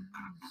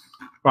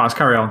 Right, let's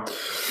carry on.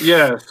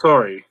 Yeah,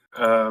 sorry.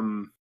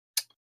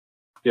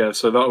 Yeah,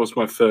 so that was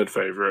my third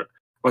favourite.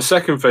 My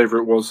second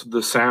favourite was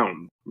The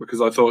Sound,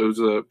 because I thought it was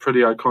a pretty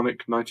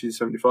iconic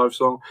 1975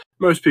 song.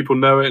 Most people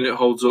know it, and it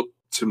holds up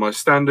to my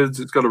standards.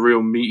 It's got a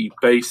real meaty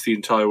bass the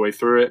entire way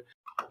through it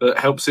that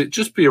helps it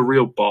just be a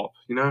real bop,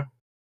 you know?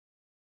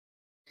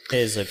 It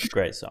is a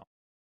great song.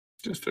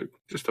 Just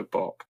a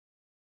bop.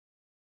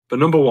 But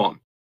number one,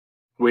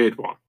 weird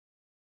one.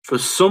 For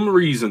some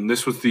reason,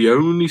 this was the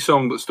only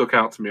song that stuck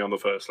out to me on the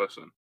first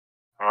listen.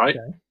 All right?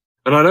 Okay.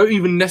 And I don't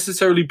even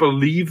necessarily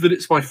believe that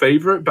it's my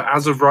favourite, but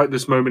as of right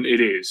this moment,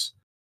 it is.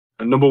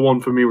 And number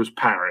one for me was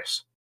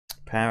Paris.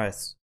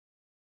 Paris.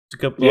 It's a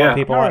good lot of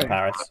people like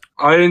Paris.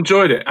 I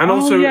enjoyed it. And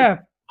also,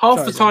 half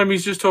the time Sorry.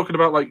 he's just talking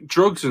about like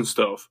drugs and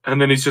stuff. And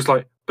then he's just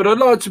like, but I'd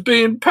like to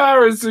be in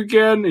Paris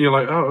again. And you're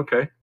like, oh,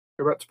 okay.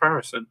 Go back to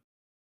Paris then.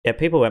 Yeah,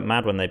 people went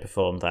mad when they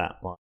performed that.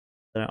 Like,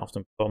 they don't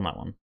often perform that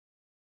one.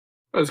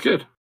 That's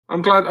good.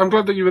 I'm glad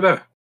that you were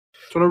there.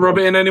 Do you want to rub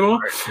it in anymore?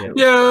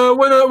 Yeah.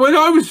 When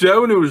I was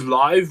there when it was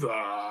live,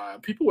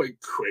 people went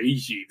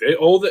crazy.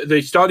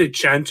 They started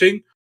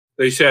chanting.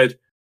 They said,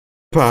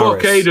 "Fuck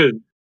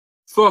Aiden,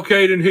 fuck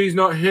Aiden. He's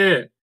not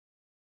here.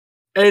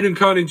 Aiden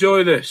can't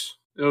enjoy this."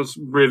 It was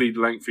really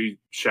lengthy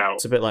shout.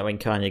 It's a bit like when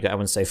Kanye got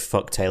everyone to say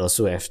 "fuck Taylor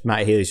Swift."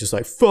 Matt Healy's just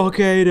like "fuck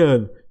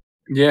Aiden."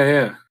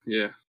 Yeah.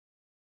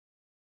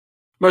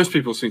 Most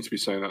people seem to be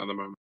saying that at the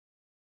moment.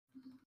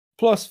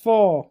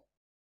 +4.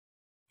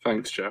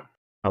 Thanks, Joe.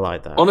 I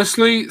like that.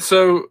 Honestly,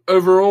 so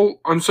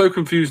overall, I'm so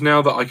confused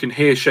now that I can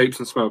hear shapes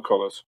and smell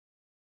colours.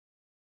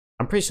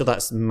 I'm pretty sure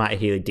that's Matt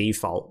Healy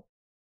default.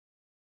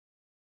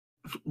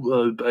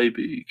 Whoa,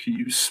 baby, can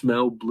you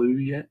smell blue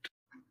yet?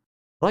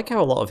 I like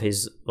how a lot of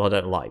his, well, I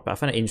don't like, but I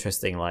find it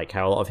interesting, like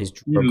how a lot of his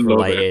You love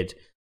drug-related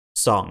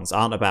songs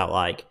aren't about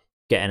like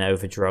getting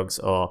over drugs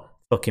or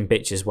fucking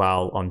bitches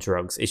while on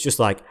drugs. It's just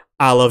like,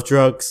 I love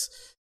drugs.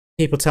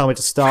 People tell me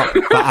to stop,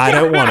 but I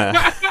don't wanna.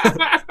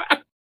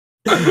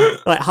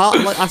 like,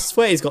 I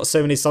swear he's got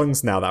so many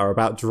songs now that are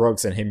about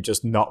drugs and him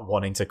just not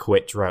wanting to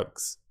quit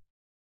drugs.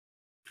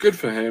 Good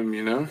for him,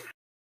 you know?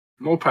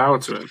 More power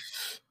to him.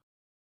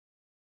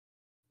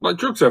 Like,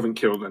 drugs haven't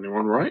killed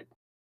anyone, right?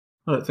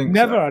 I don't think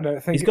Never, so. I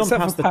don't think. He's gone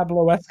Except past for the-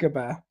 Pablo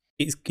Escobar.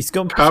 He's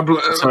gone. Pablo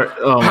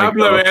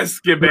Pablo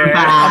Escobar.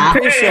 I'm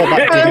pretty sure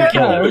that didn't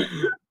kill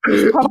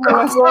him.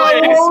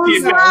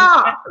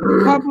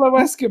 Pablo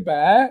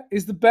Escobar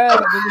is the bear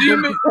that did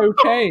the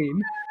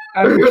cocaine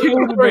and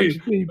killed a bunch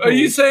of people. Are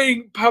you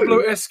saying Pablo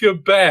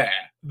Escobar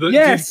that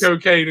Yes. did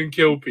cocaine and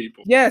killed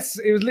people? Yes,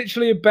 it was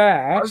literally a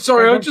bear. I'm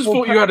sorry, I And just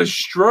called thought you had a Pablo-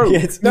 stroke. Yeah,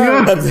 it's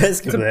No, Pablo It's a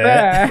Escobar.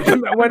 bear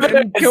that went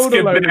and killed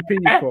a load of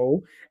Escobar.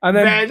 people, and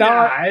then Very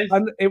died. nice.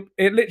 And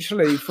it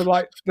literally, for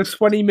like the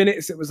 20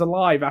 minutes it was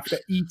alive after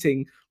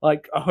eating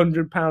like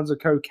 100 pounds of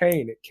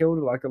cocaine, it killed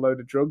like a load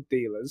of drug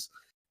dealers,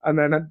 and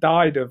then it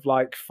died of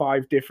like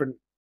 5 different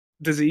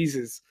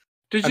diseases.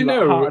 Did and you like,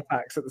 know heart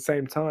attacks at the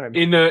same time?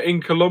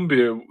 in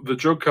Colombia the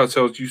drug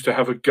cartels used to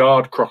have a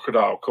guard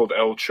crocodile called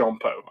El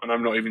Chompo, and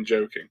I'm not even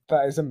joking.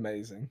 That is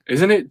amazing.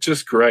 Isn't it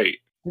just great?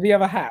 Did he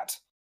have a hat?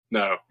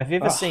 No. Have you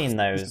ever Oh, seen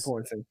those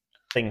Disappointing.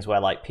 things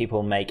where like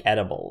people make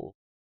edibles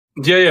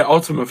Yeah,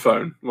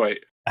 Automaphone. Wait.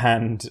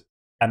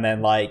 and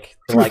then like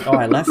they're like, oh,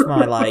 I left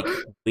my like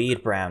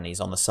weed brownies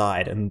on the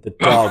side, and the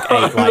dog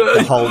ate like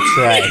the whole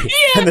tray,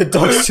 and the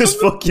dog's just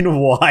fucking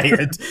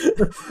wired.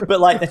 But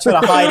like they're trying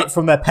to hide it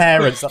from their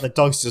parents that the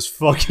dog's just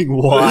fucking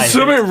There's wired.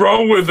 something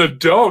wrong with the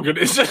dog, and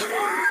it's just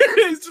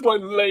it's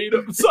like laid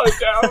upside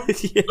down.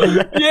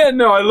 Yeah. Yeah,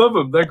 no, I love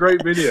them. They're great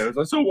videos.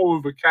 I saw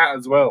one with a cat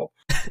as well,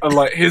 and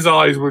like his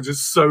eyes were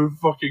just so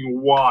fucking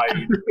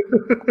wide.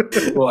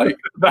 Like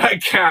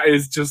that cat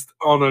is just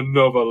on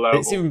another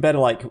level. It's even better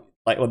like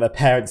when their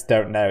parents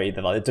don't know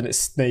either. Like they've done it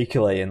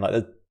sneakily, and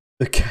like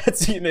the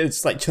cat's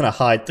just like trying to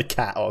hide the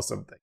cat or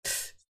something.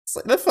 It's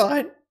like they're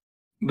fine.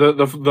 The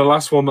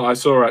last one that I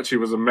saw actually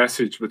was a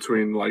message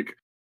between like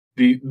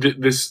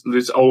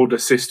this older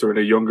sister and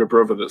a younger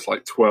brother that's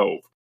like 12,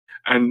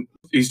 and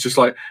he's just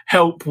like,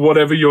 help,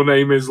 whatever your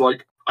name is,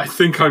 like I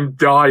think I'm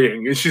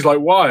dying. And she's like,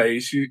 why?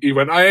 He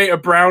went, I ate a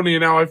brownie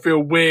and now I feel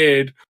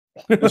weird.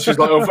 And she's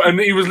like, oh, and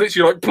he was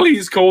literally like,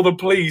 please call the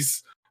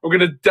police, I'm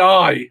gonna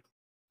die.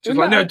 She's Isn't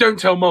like, that no, a- don't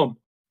tell mom.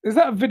 Is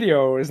that a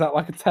video or is that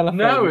like a telephone?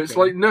 No, it's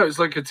thing?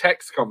 like a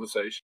text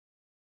conversation.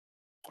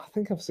 I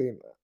think I've seen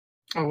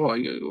that. Oh, what?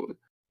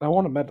 I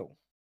want a medal.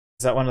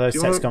 Is that one of those Do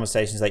you text wanna-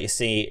 conversations that you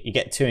see, you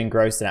get too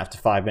engrossed in after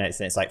 5 minutes,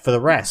 and it's like, for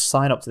the rest,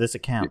 sign up to this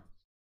account.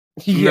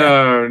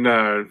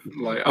 No.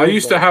 Like I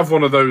used to have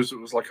one of those. It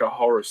was like a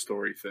horror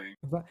story thing.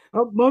 Like,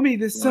 oh, mummy,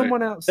 there's Right.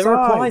 someone outside. The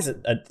replies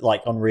are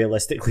like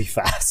unrealistically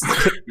fast.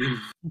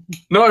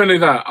 Not only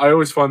that, I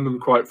always find them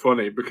quite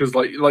funny because,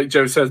 like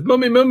Joe says,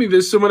 "Mummy,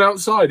 there's someone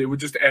outside." It would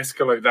just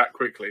escalate that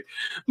quickly.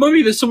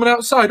 Mummy, there's someone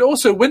outside.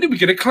 Also, when did we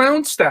get a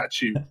clown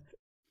statue?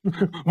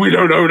 We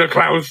don't own a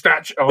clown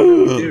statue. Oh,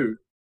 no, we do.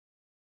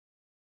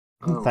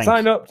 Oh. Thank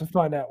Sign you. up to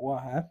find out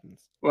what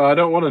happens. Well, I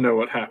don't want to know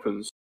what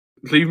happens.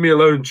 Leave me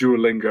alone,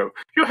 Duolingo.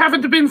 You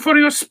haven't been for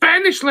your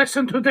Spanish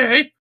lesson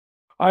today.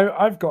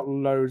 I've got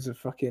loads of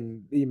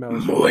fucking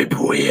emails. Muy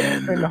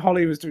bien. And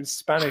Holly was doing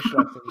Spanish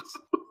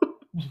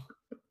lessons.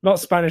 Not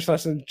Spanish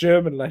lessons,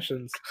 German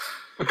lessons.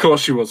 Of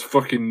course she was.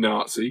 Fucking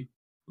Nazi.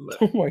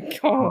 Oh my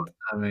god.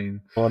 I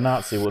mean, Well, a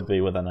Nazi would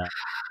be with an A.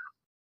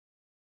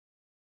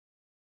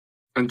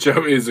 And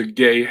Joe is a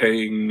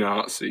gay-hating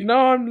Nazi. No,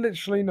 I'm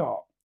literally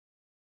not.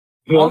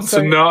 Once a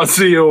saying-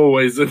 Nazi,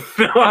 always a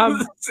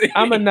Nazi.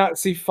 I'm a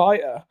Nazi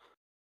fighter.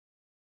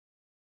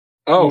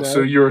 Oh, you know.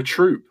 so you're a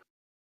troop.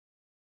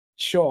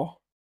 Sure.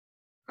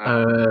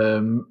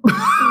 Joe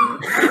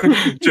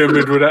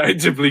Midwood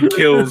actively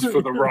kills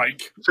for the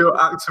Reich. Joe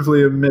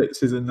actively admits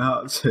he's a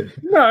Nazi.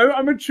 No,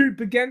 I'm a troop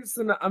against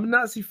I'm a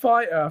Nazi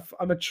fighter.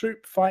 I'm a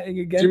troop fighting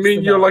against. Do you mean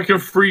the you're Nazis. like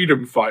a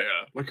freedom fighter,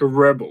 like a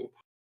rebel?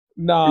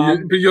 Nah,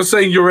 But you're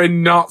saying you're a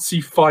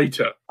Nazi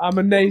fighter. I'm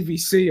a Navy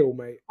SEAL,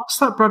 mate. What's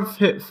that Brad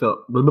Pitt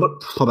film?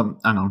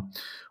 Hang on.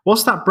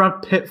 What's that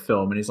Brad Pitt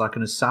film? And he's like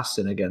an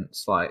assassin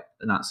against like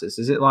the Nazis.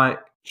 Is it like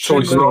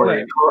Toy Schindler's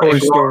Story. List. Toy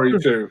Story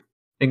 2.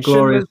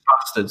 Inglorious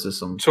Bastards or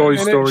something? Toy And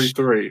Story it's-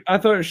 3. I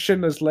thought it was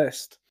Schindler's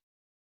List.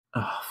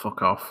 Oh,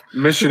 fuck off.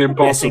 Mission Yes,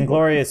 Impossible.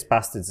 Inglorious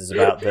Bastards is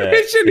about the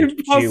Mission Jew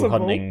Impossible.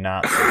 hunting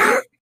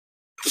Nazis.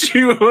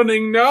 Jew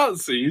hunting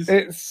Nazis.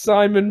 It's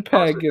Simon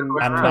Pegg and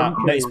And Tom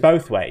no, it's Cruise.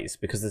 both ways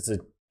because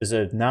there's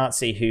a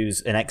Nazi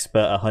who's an expert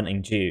at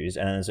hunting Jews,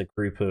 and then there's a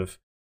group of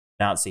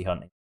Nazi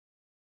hunting.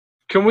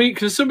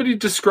 Can somebody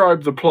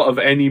describe the plot of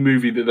any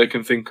movie that they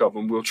can think of,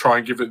 and we'll try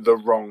and give it the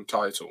wrong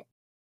title?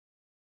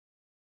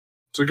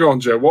 So go on,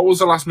 Joe. What was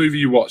the last movie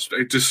you watched?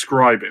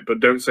 Describe it, but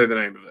don't say the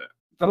name of it.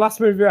 The last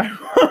movie I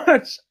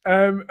watched.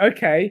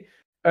 Okay.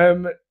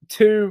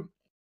 Two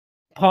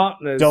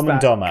partners. Dumb and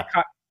that- Dumber.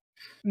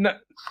 No,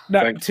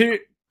 Thanks.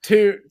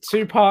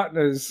 two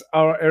partners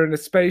are in a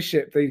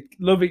spaceship. They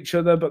love each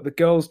other, but the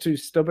girl's too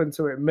stubborn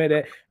to admit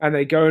it, and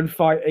they go and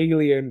fight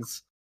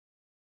aliens.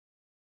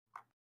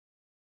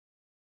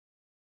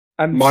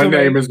 And My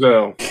name is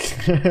Earl.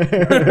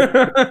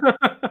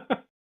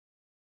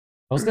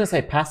 I was going to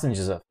say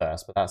Passengers at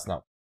first, but that's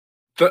not.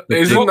 Isn't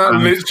Big that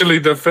Bang. literally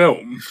the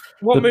film?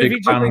 what The movie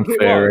Big do you Bang think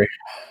Theory.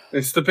 it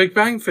It's The Big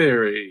Bang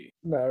Theory.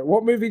 was? No,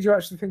 what movie do you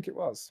actually think it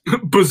was?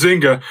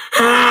 Bazinga.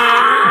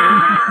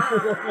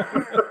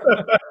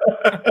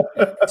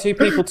 Two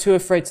people too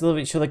afraid to love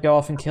each other go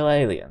off and kill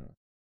aliens.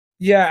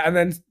 Yeah, and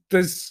then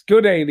there's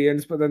good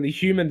aliens, but then the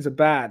humans are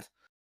bad.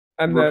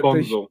 And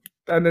Rapunzel.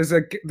 and there's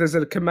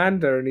a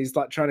commander, and he's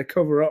like trying to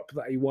cover up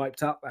that he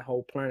wiped out the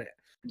whole planet.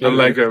 The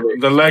Lego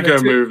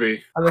two-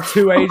 movie. And the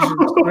two agents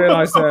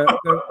realize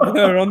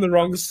they're on the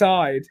wrong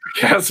side.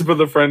 Casper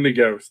the Friendly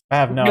Ghost. I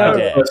have no No.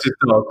 idea. Versus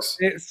dogs.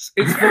 It's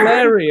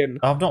Valerian.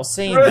 I've not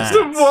seen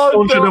Reservoir that.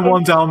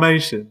 101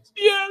 Dalmatians.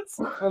 Yes.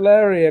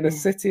 Valerian, a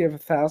city of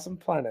 1,000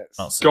 planets.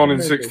 Not seen Gone in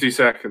Movie. 60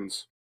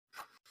 seconds.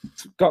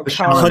 Got The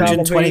Cara Delevingne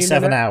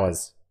 127 in it.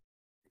 hours.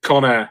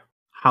 Con Air.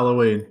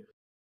 Halloween.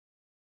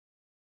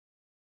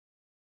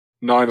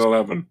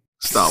 9/11.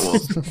 Star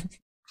Wars.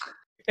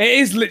 It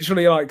is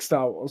literally like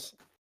Star Wars.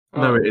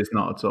 No, it is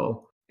not at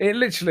all. It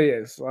literally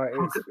is. Like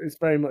it's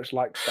very much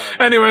like Star Wars.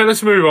 Anyway,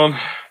 let's move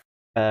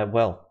on.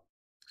 Well,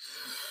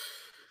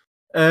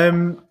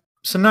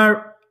 So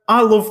now,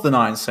 I love the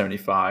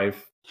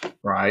 975,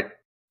 right?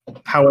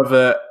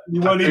 However,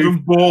 You weren't even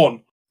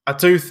born. I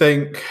do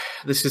think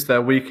this is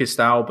their weakest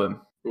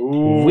album.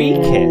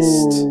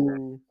 weakest.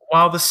 Ooh.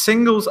 While the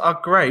singles are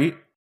great,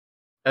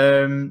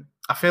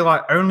 I feel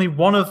like only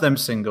one of them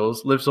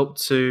singles lives up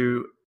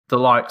to the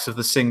likes of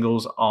the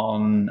singles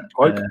on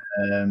Like?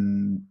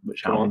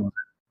 which Come album? on.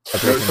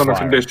 was it? It's on a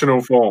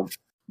conditional form.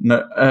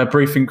 No,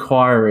 Brief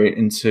Inquiry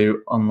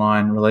into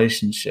Online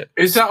Relationship.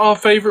 Is that our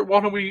favourite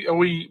one? Are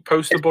we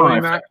poster It's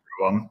boying my that?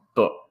 favourite one,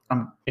 but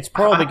It's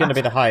probably going to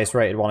be the highest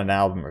rated one in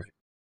album review.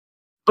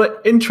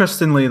 But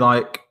interestingly,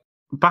 like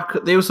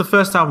it was the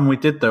first album we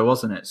did, though,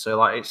 wasn't it? So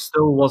like, it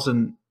still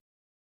wasn't.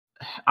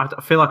 I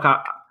feel like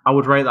I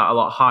would rate that a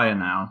lot higher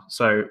now.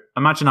 So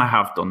imagine I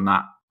have done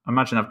that.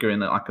 Imagine I've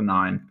given it like a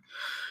 9.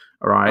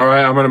 All right. All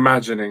right, I'm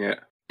imagining it.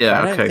 Yeah.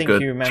 I don't Okay. think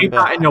Good. you remember- Keep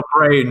that in your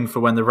brain for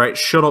when the rate.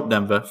 Shut up,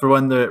 Denver. For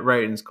when the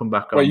ratings come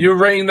back on. Wait, you're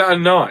rating that a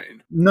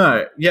 9?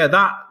 No. Yeah.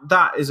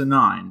 That is a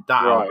 9.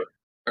 That Right. album,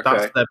 Okay.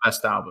 that's their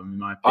best album in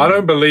my I opinion.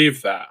 don't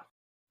believe that.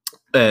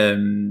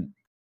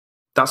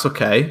 That's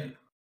okay.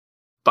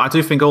 But I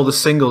do think all the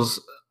singles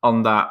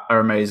on that are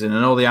amazing,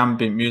 and all the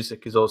ambient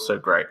music is also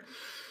great.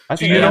 I Do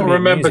think you the not ambient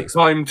remember music's-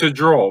 Time to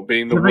Draw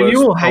being the But worst? you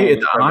all song hated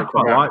that's that, and I ever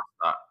quite come out? liked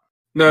that.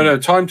 No.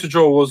 Time to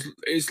Draw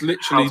it's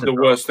literally Time to the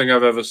Draw. worst thing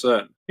I've ever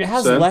seen. It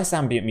has Sir? less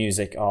ambient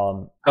music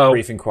on Oh.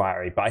 Brief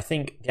Inquiry, but I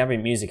think the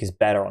ambient music is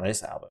better on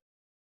this album.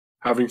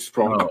 Having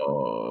sprung.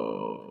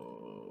 Oh.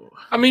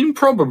 I mean,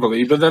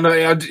 probably, but then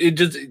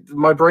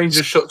my brain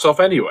just shuts off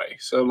anyway.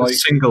 So, The like,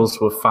 singles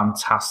were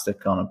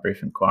fantastic on A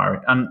Brief Inquiry,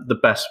 and their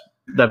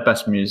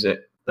best music,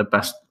 the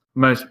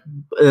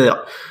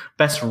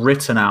best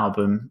written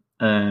album,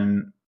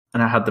 and it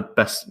had the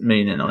best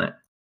meaning on it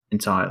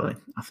entirely,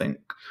 I think.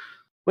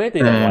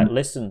 Weirdly, though, like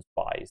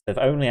listens-wise, they've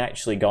only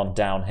actually gone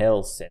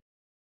downhill since.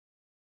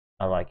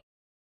 I like.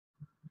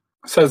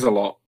 says a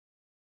lot.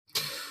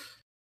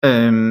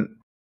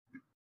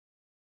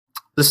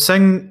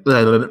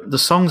 The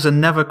songs are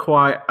never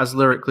quite as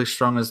lyrically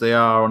strong as they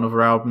are on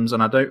other albums,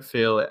 and I don't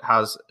feel it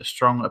has as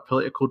strong a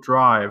political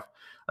drive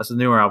as the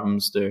newer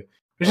albums do,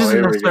 which isn't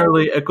here we go.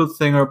 necessarily a good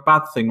thing or a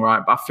bad thing,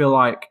 right? But I feel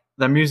like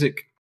their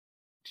music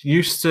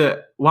used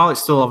to, while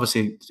it's still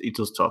obviously, he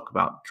does talk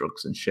about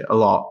drugs and shit a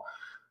lot.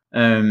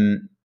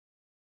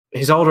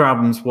 His older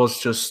albums was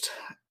just,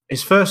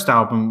 his first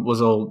album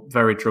was all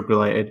very drug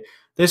related.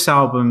 This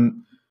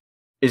album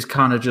is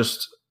kind of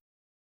just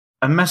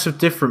a mess of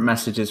different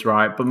messages,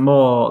 right? But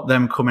more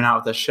them coming out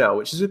of their shell,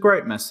 which is a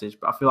great message.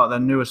 But I feel like their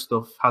newer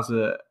stuff has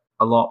a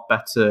lot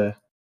better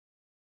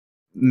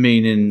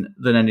meaning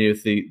than any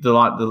of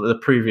the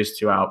previous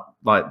two out.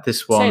 Like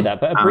this one. Say that,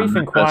 but A Brief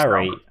and the first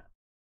Inquiry album.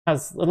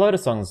 has a load of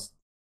songs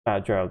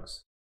about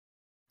drugs.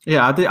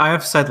 Yeah, I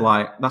have said,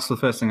 like, that's the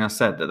first thing I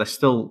said, that they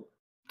still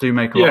do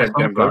make a lot Yeah, of songs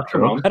Denver, about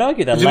come drugs. on. I'd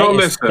argue Did you not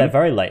listen? their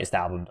very latest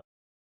album,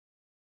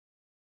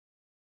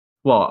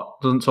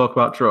 What? Doesn't talk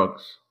about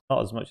drugs?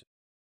 not as much.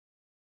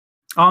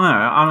 Oh no,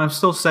 I'm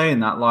still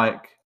saying that,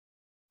 like,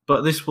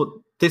 but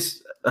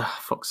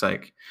fuck's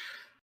sake,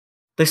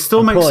 they still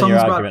I'm make pulling songs your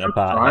about argument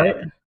drugs, apart right?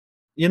 here.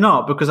 You're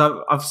not, because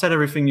I've said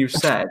everything you've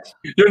said.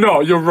 You're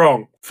not. You're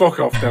wrong. Fuck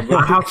off, Denver.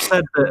 I have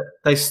said that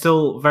they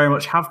still very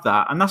much have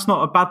that, and that's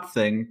not a bad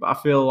thing. But I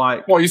feel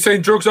like What, you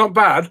saying drugs aren't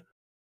bad?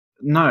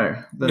 no,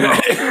 they're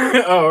not.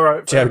 Oh, all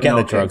right. Joe, get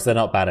the Okay. drugs. They're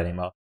not bad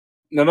anymore.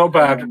 No, not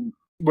bad.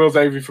 Will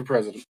Davey for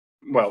president.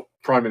 Well,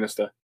 prime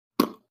minister.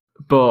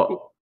 But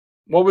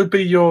What would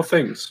be your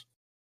things?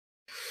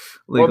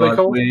 What are they legalize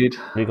called? weed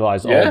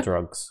Legalize Yeah. all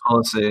drugs.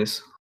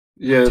 policies.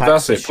 Yeah, Tax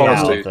that's the it. shit out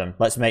Policy. of them.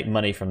 Let's make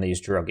money from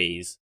these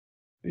druggies.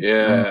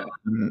 Yeah.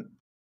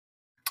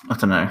 I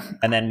don't know.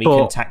 And then we But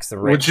can tax the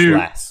would rich you-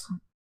 less.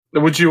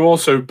 Would you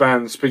also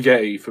ban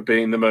spaghetti for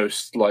being the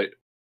most like?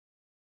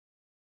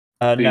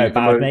 No, the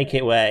but I'd mo- make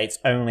it where it's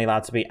only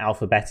allowed to be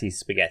alphabetti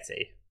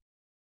spaghetti.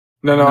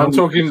 No, No, I'm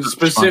talking it's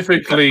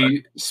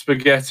specifically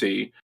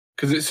spaghetti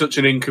because it's such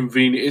an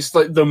inconvenient. It's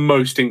like the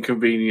most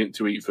inconvenient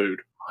to eat food.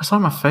 It's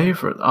like my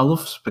favourite. I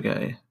love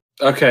spaghetti.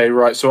 Okay,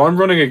 right. So I'm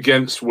running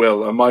against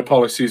Will, and my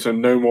policies are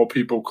no more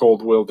people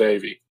called Will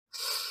Davey.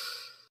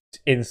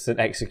 Instant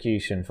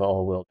execution for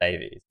all Will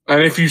Davies.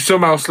 And if you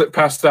somehow slip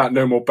past that,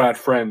 no more bad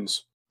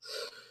friends.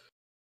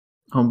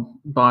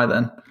 Bye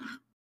then.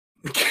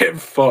 Get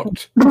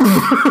fucked.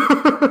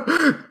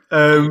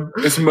 um,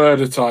 It's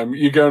murder time.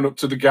 You're going up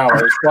to the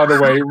gallows. By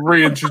the way,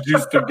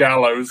 reintroduce the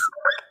gallows.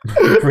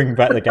 Bring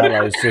back the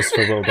gallows just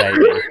for Will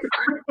Davies.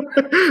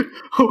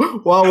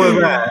 while we're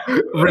there,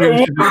 What?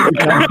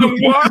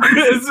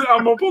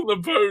 I'm up on the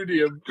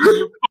podium.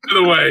 By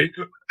the way,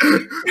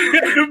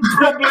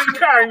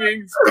 public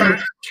hangings.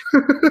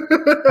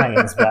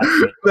 Hanging's back.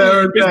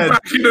 there and It's then.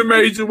 back in a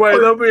major way.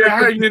 There'll be a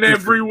hanging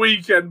every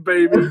weekend,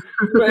 baby.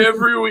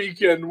 Every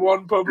weekend,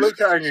 one public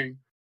hanging.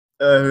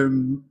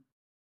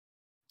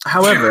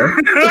 However,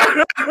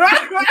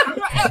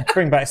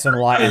 Bring back some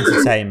light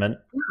entertainment.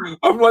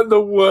 I'm like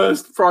the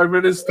worst prime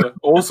minister.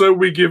 Also,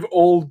 we give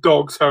all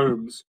dogs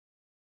homes.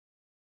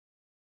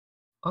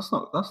 that's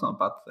not a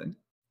bad thing.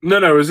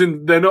 No, as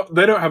in they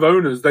don't have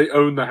owners. They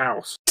own the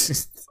house.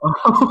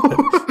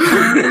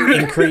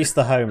 Increase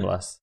the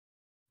homeless.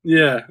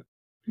 Yeah,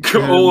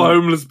 all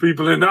homeless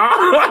people in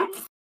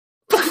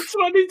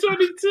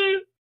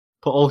 2022.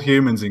 Put all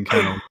humans in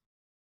kennel.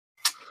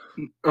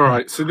 All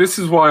right, so this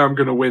is why I'm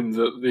going to win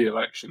the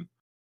election.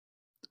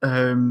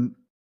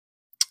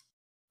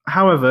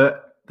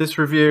 However, this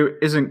review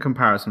isn't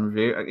comparison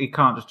review. You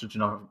can't just judge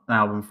an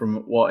album from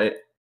what it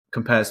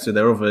compares to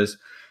their others,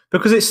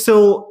 because it's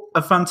still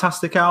a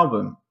fantastic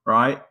album,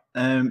 right?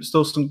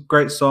 Still some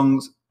great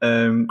songs,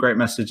 great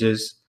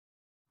messages,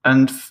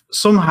 and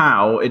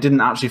somehow it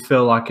didn't actually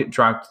feel like it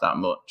dragged that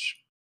much,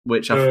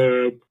 which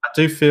I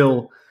do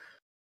feel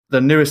the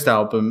newest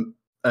album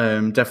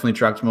definitely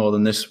dragged more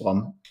than this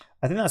one,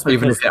 I think that's even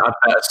because if it had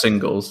better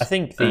singles. I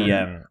think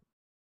the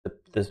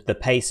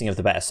pacing of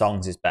the better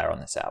songs is better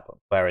on this album.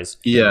 Whereas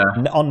Yeah,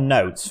 on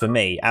notes, for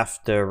me,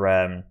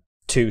 after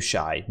Too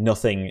Shy,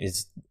 nothing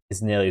is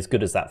nearly as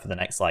good as that for the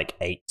next like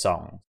 8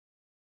 songs.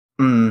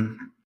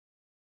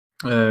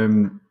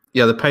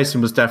 Yeah, the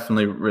pacing was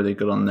definitely really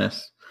good on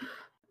this.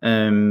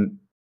 The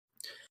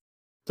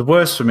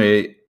worst for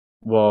me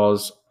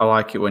was I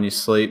Like It When You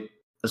Sleep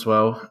as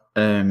well.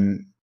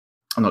 I'm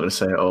not going to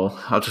say it all.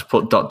 I'll just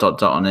put ...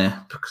 on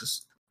here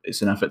because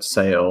it's an effort to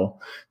say it all.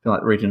 I feel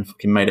like reading a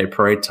fucking Mayday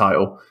Parade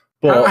title.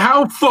 But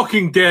how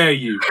fucking dare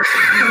you?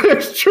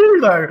 it's true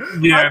though.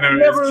 Yeah, I no, can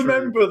it's never true.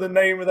 remember the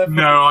name of their.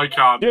 No, I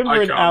can't. Do you remember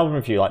I in can't. album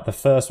review, like the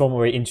first one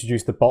where he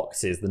introduced the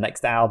boxes, the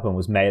next album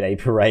was Mayday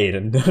Parade,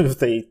 and none of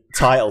the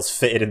titles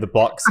fitted in the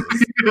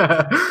boxes.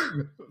 Yeah.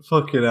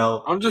 Fucking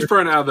hell. I'm just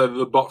throwing it out there that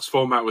the box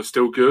format was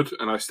still good,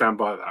 and I stand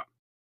by that.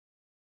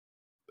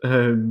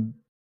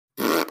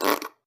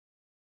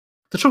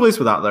 The trouble is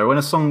with that though, when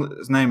a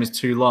song's name is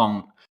too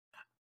long,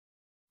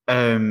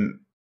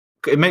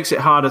 it makes it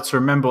harder to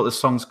remember what the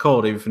song's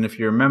called, even if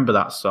you remember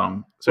that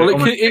song. So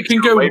Well, it can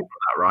go away from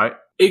that, right?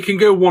 It can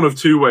go one of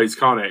two ways,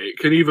 can't it? It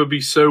can either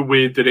be so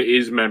weird that it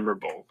is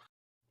memorable,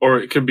 or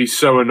it can be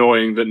so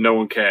annoying that no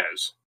one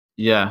cares.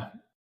 Yeah.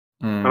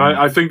 And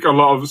I think a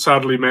lot of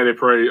Mayday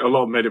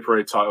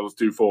Parade titles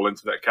do fall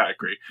into that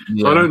category.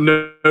 Yeah. So I don't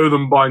know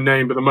them by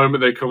name, but the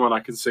moment they come on,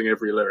 I can sing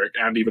every lyric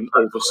and even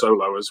all the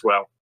solo as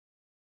well.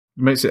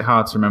 It makes it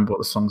hard to remember what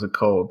the songs are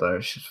called, though.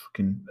 It's just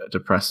fucking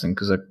depressing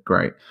because they're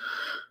great.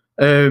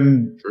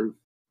 True.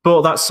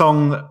 But that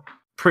song,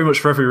 pretty much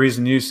for every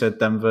reason you said,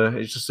 Denver,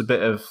 it's just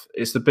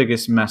it's the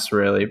biggest mess,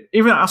 really.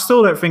 Even I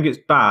still don't think it's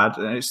bad,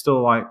 and it's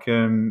still like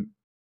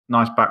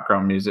nice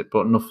background music,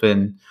 but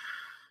nothing.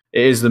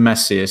 It is the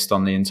messiest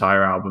on the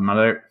entire album. I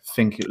don't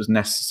think it was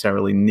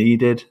necessarily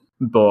needed,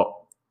 but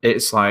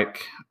it's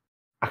like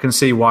I can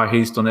see why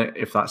he's done it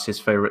if that's his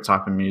favorite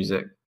type of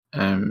music.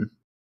 It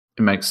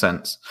makes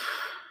sense.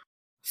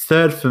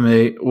 Third for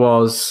me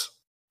was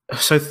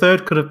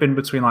third could have been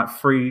between like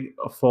 3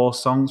 or 4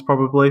 songs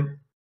probably.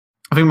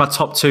 I think my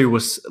top 2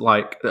 was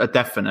like a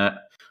definite,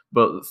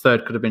 but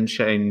third could have been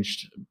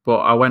changed. But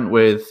I went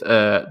with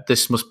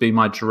 "This Must Be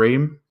My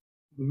Dream,"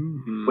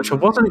 which I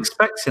wasn't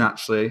expecting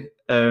actually.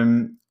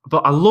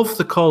 But I love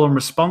the call and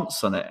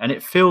response on it, and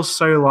it feels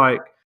so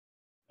like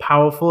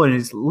powerful. And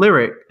his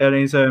lyric and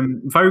his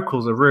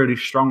vocals are really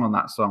strong on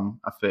that song,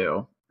 I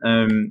feel.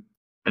 And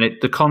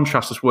the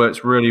contrast just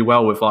works really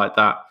well with like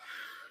that.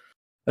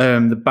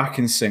 The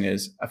backing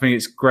singers, I think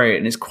it's great,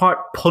 and it's quite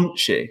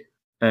punchy.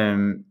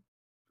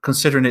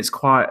 Considering it's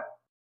quite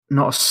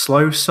not a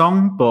slow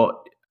song, but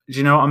do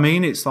you know what I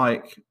mean? It's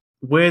like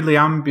weirdly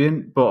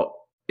ambient, but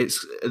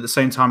it's at the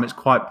same time it's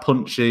quite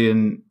punchy,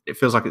 and it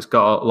feels like it's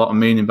got a lot of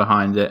meaning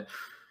behind it.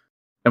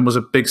 And was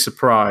a big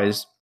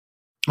surprise.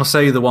 I'll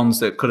say the ones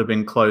that could have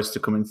been close to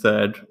coming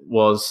third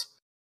was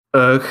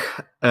Love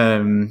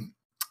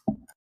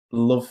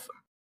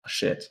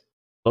Shit.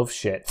 Love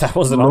Shit. That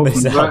wasn't on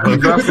this album.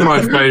 That's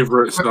my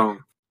favourite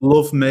song.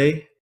 Love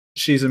Me.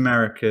 She's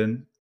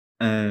American.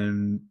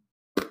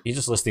 You're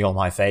just listing all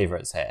my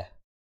favourites here.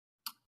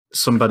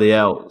 Somebody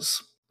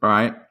Else,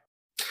 right?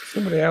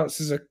 Somebody Else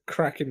is a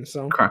cracking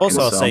song. Cracking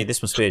Also, I'll song. say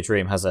This Must Be a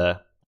Dream has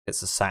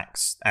it's a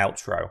sax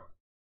outro.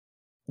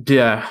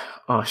 Yeah.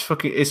 Oh,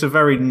 it's a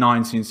very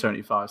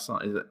 1975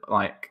 song, is it?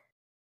 Like,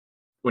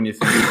 when you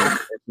think of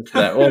it,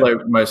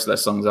 although most of their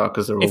songs are,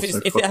 because they're If also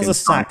it has a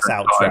sax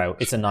 1975,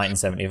 outro, it's a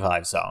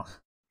 1975 song.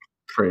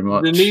 pretty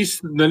much.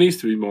 There needs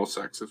to be more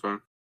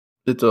saxophone.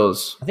 It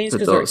does. I think it's It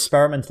because they're does.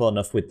 experimental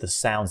enough with the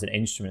sounds and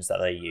instruments that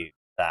they use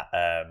that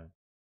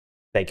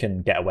they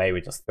can get away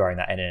with just throwing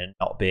that in and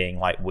not being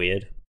like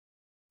weird.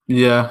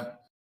 Yeah.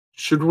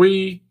 Should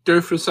we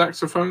go for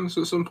saxophones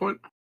at some point?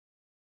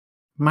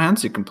 My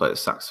auntie can play the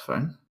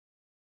saxophone.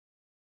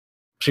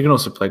 She can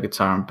also play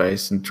guitar and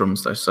bass and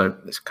drums, though, so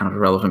it's kind of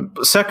irrelevant.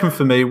 But second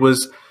for me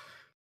was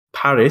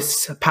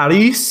Paris.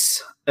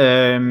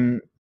 That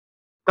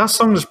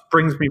song just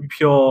brings me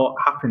pure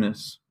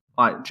happiness,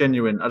 like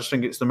genuine. I just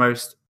think it's the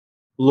most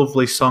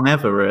lovely song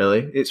ever,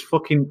 really. It's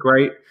fucking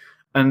great.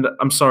 And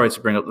I'm sorry to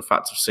bring up the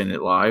fact I've seen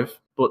it live,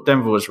 but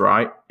Denver was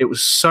right. It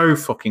was so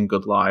fucking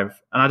good live.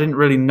 And I didn't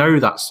really know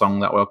that song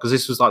that well, because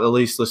this was like the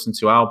least listened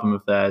to album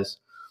of theirs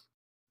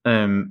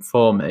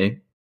for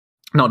me.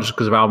 Not just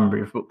because of album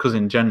brief, but because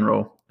in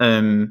general.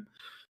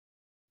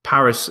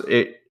 Paris,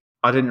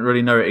 I didn't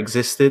really know it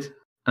existed.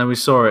 And we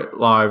saw it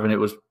live and it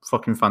was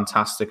fucking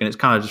fantastic. And it's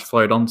kind of just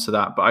flowed onto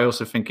that. But I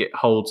also think it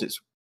holds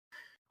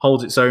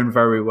its own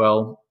very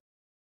well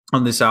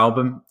on this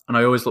album. And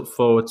I always look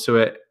forward to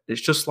it.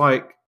 It's just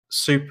like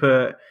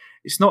super,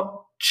 it's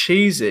not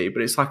cheesy,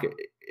 but it's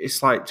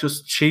like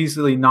just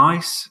cheesily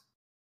nice.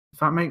 If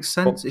that makes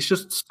sense. It's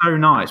just so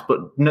nice, but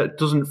it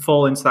doesn't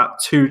fall into that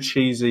too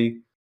cheesy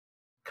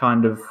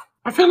kind of.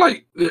 I feel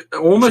like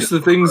almost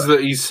the things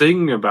that he's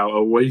singing about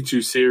are way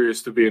too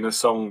serious to be in a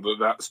song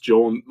that's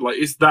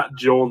it's that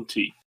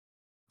jaunty.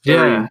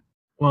 Yeah.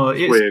 Well,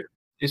 it's weird.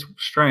 It's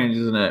strange,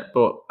 isn't it?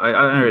 But I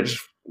don't know, it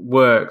just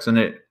works, and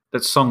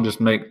that song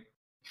just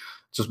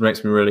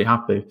makes me really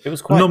happy. It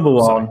was quite number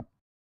one.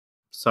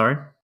 Sorry?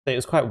 It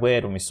was quite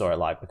weird when we saw it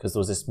live because there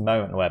was this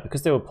moment where,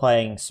 because they were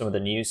playing some of the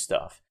new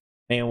stuff,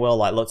 me and Will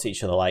like looked at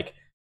each other like,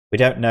 we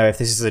don't know if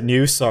this is a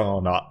new song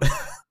or not.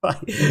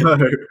 No.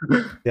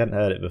 We hadn't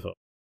heard it before.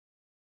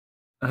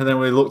 And then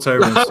we looked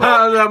over and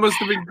saw, That must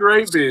have been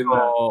great being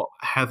there.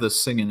 Heather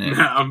singing it.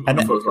 And then-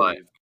 I was like,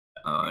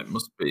 it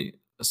must be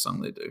a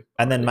song they do.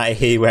 And then Matty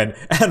he went,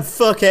 and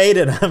fuck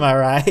Aiden, am I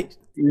right?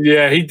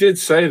 yeah, he did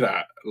say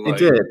that. He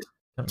did,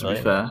 Can't to be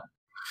blame fair.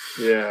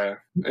 Yeah,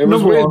 it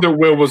was weird that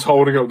Will was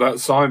holding up that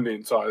sign the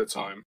entire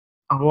time.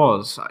 I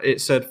was.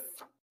 It said,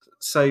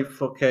 "Say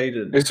fuck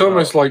Aiden." It's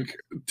almost like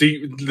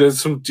deep. There's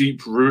some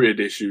deep-rooted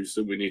issues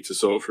that we need to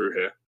sort through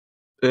here.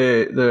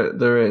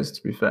 There is,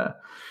 to be fair.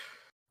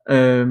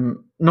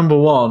 Number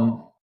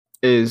one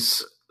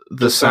is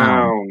the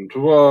sound.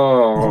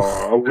 Whoa,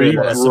 are we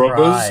What a brothers?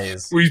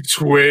 surprise. We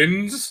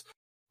twins?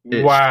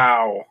 It's-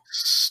 Wow.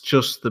 It's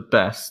just the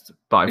best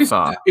by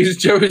far. Is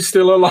Joe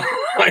still alive?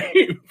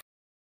 I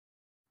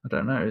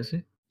don't know, is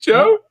he?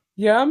 Joe?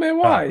 Yeah, I mean,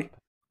 why?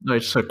 No,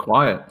 it's so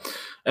quiet.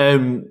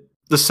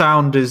 The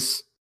sound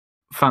is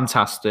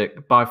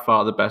fantastic. By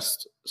far the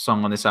best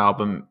song on this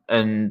album,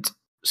 and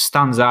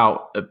stands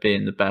out at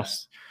being the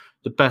best.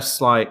 The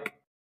best, like,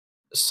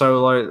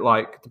 solo,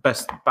 like the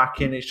best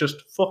backing. It's just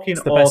fucking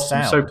It's the best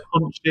awesome. So sound.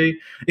 punchy.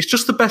 It's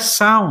just the best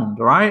sound,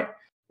 right?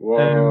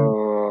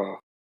 Whoa.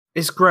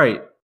 It's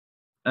great.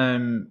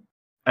 And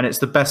it's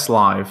the best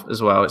live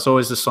as well. It's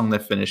always the song they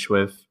finish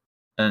with,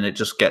 and it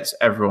just gets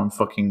everyone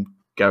fucking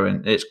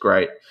going. It's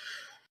great.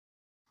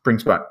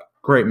 Brings back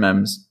great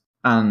memes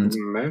and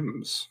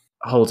Mems.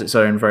 holds its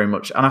own very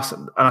much. And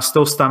I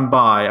still stand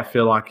by. I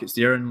feel like it's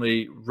the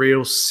only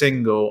real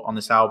single on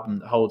this album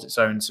that holds its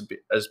own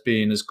as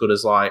being as good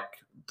as like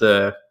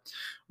the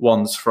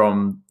ones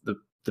from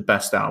the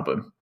best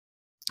album.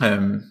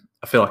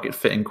 I feel like it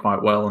fit in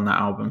quite well on that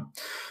album.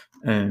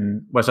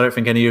 Whereas I don't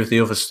think any of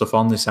the other stuff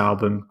on this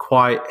album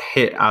quite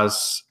hit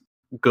as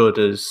good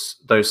as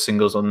those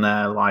singles on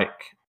there. Like,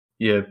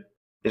 yeah,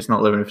 It's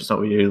Not Living If It's Not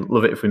With You,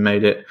 Love It If We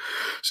Made It,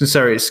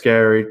 Sincerity Is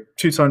Scary,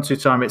 Two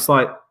Time. It's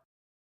like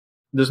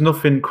there's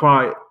nothing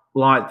quite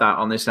like that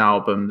on this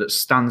album that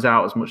stands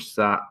out as much as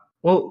that.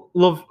 Well,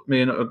 Love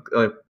Me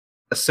are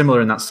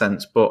similar in that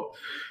sense, but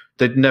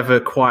they're never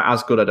quite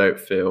as good, I don't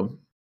feel.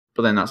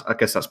 But then I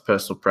guess that's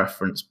personal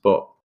preference.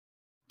 But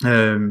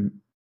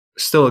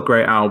still a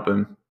great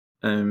album,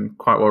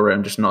 quite well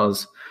written, just not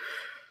as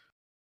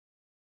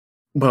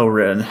well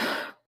written.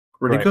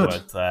 Really Great good.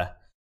 words there.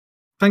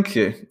 Thank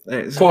you.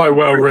 It's Quite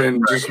well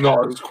written, just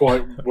not as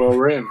quite well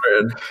written.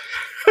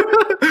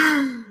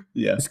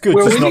 Yeah. It's good,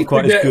 Well, just not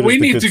quite as good we as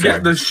the need good to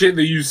get the songs. shit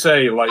that you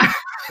say, like,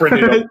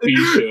 printed on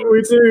t-shirts.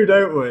 We do,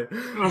 don't we?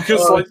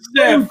 Because, Oh, like, it's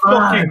they're so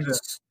bad. fucking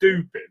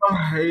stupid. I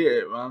hate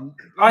it, man.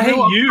 I hate know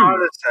what I'm you. trying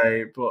to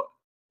say, but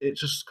it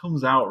just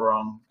comes out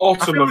wrong. I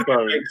feel like it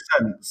Ultimate makes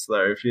sense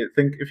though. If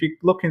you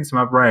look into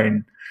my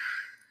brain,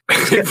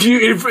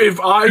 if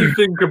I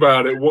think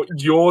about it, what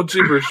your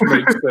gibberish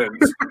makes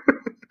sense.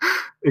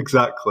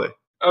 exactly.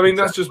 I mean,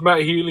 that's just Matt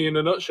Healy in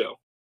a nutshell.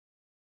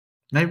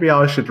 Maybe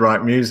I should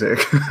write music.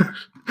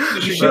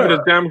 You should give it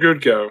a damn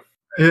good go.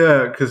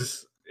 Yeah,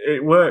 because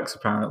it works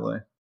apparently.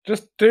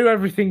 Just do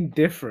everything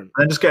different.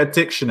 And then just get a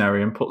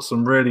dictionary and put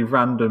some really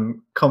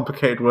random,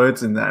 complicated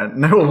words in there.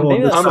 No one will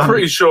Maybe that's I'm understand.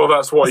 pretty sure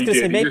that's what I was he gonna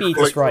say, did. maybe He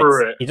just flicked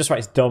through it. he just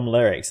writes dumb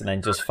lyrics and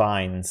then just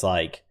finds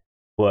like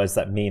words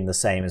that mean the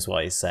same as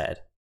what he said.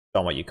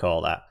 Don't know what you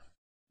call that.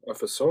 A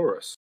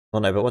thesaurus.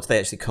 Well, no, but what do they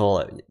actually call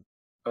it?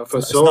 A It's not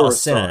a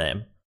thesaurus.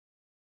 synonym.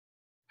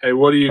 Hey,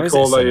 what do you Or is it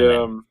call a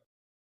synonym?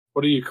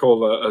 what do you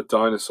call a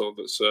dinosaur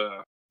that's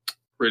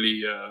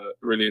really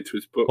into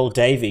his book? Will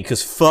Davey,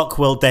 because fuck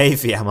Will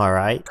Davey, am I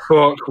right?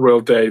 Fuck Will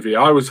Davey.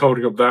 I was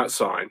holding up that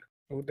sign.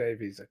 Will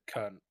Davies a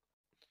cunt.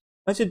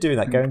 Imagine doing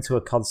that, going to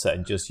a concert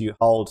and just you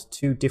hold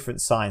two different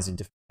signs in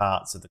different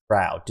parts of the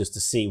crowd just to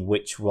see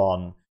which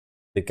one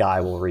the guy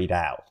will read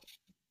out.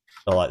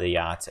 Or like the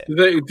artist.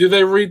 Do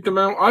they read them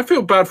out? I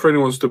feel bad for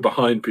anyone stood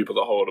behind people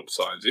that hold up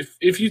signs.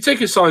 If you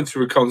take a sign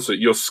to a concert,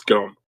 you're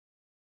scum.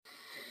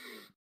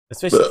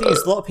 Especially the thing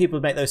is, a lot of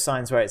people make those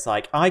signs where it's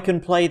like, I can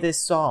play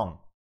this song.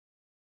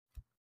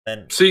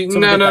 Then See,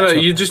 someone did that no. to a-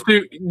 You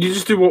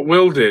just do what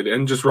Will did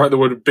and just write the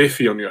word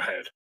Biffy on your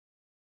head.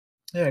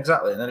 Yeah,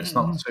 exactly. And then it's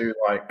not too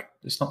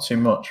it's not too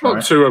much, Not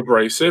right? too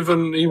abrasive,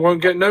 and he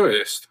won't get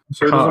noticed.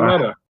 So it doesn't Carter.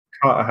 matter.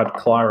 Carter had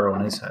Clyro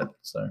on his head,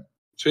 so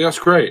See, that's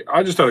great.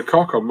 I just had a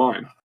cock on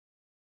mine.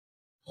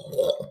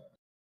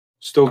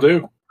 Still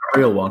do.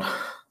 real one.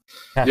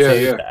 tattoos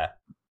yeah. there.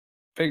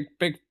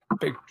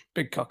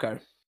 Big cocko.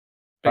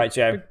 Right,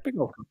 Joe. Big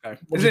old cocko.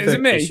 What Is do you it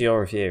think? me? It's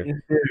your review.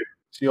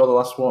 So you're the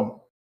last one.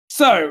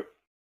 So,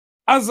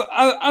 as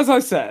I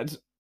said,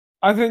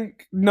 I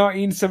think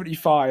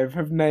 1975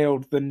 have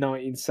nailed the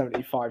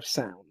 1975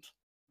 sound,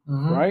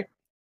 right?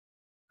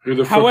 Who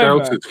the However-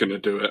 fuck else is going to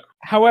do it?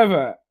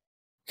 However,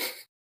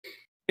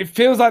 it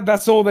feels like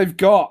that's all they've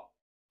got,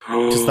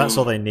 Because that's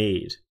all they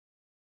need.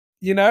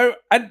 you know,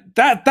 and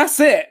that's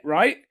it,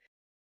 right?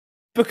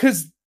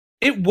 Because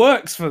it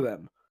works for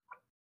them,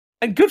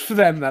 and good for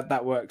them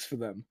that works for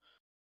them.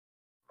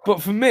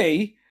 But for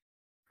me,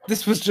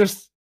 this was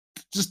just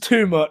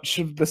too much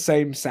of the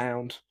same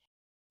sound.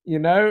 You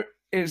know,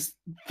 it's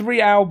 3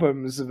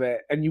 albums of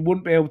it, and you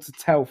wouldn't be able to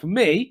tell. For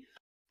me,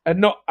 I'm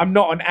not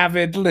an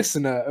avid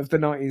listener of the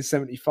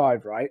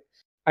 1975, right?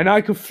 And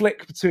I could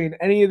flick between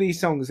any of these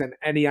songs and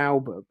any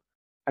album,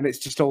 and it's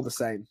just all the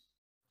same.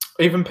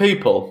 Even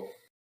People.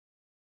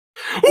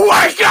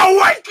 Wake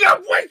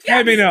up!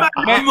 Maybe not.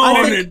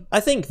 I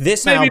think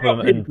this Maybe album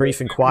not and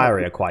Brief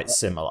Inquiry are quite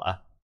similar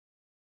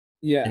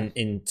Yeah.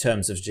 in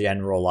terms of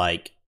general,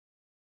 like,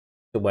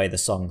 the way the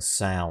songs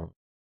sound.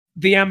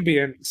 The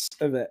ambience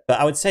of it. But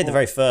I would say the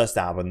very first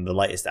album, the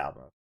latest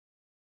album.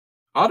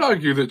 I'd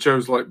argue that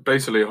Joe's like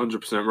basically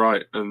 100%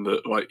 right, and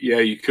that like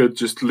you could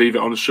just leave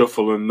it on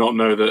shuffle and not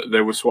know that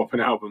they were swapping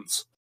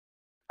albums.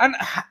 And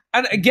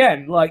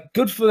again, like,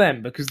 good for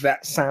them because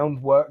that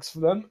sound works for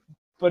them.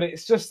 But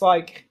it's just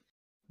like,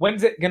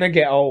 when's it gonna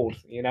get old?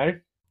 You know,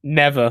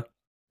 never.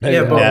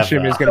 Yeah, but I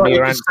assume it's gonna But be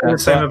you around. could say the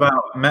same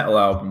about metal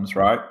albums,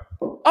 right?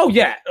 Oh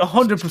yeah,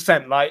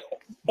 100%. Like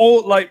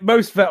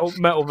most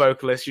metal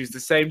vocalists use the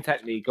same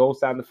technique, all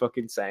sound the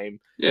fucking same.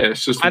 Yeah,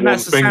 it's just And one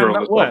that's the finger sound on the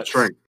that top works.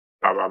 string.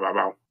 Bow, bow, bow,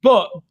 bow.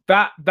 But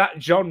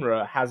that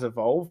genre has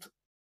evolved.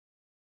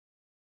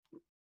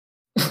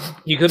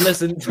 You could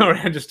listen. Sorry,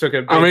 I just took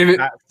a big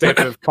sip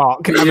of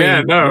cock.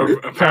 No,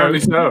 apparently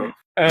so.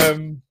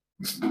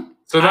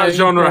 So that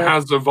genre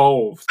has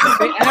evolved.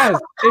 It has.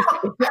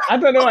 I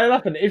don't know what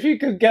happened. If you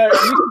could go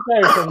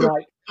from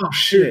like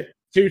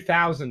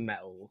 2000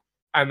 metal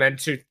and then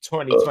to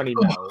 2020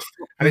 metal,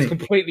 and it's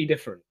completely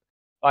different.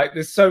 Like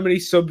there's so many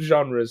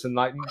subgenres and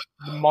like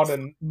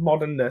the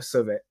modernness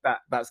of it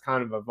that's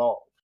kind of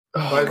evolved.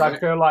 Whereas I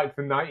feel like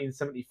the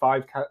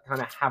 1975 kind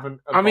of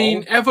haven't evolved. I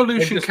mean,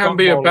 evolution can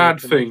be a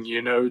bad thing,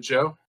 you know,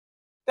 Joe.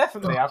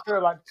 Definitely, I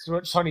feel like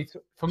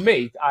for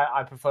me,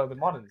 I prefer the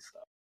modern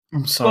stuff.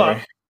 I'm sorry.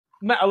 But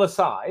metal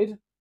aside,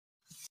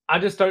 I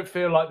just don't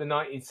feel like the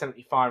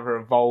 1975 are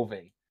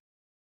evolving,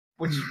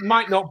 which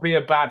might not be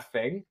a bad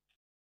thing,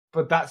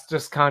 but that's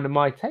just kind of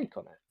my take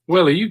on it.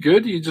 Will, are you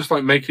good? Are you just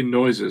like making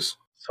noises?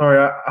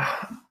 Sorry,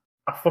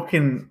 I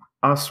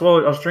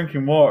swallowed. I was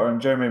drinking water and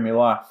Joe made me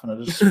laugh, and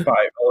I just spat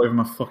it all over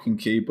my fucking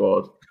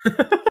keyboard.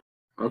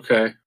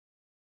 Okay.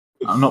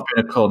 I'm not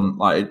being a cunt.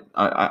 Like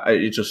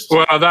it just.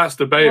 Well, that's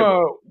debatable.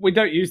 Well, we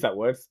don't use that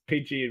word. It's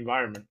PG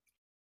environment.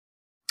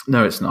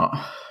 No, it's not.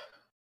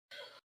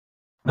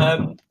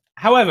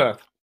 However,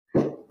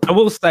 I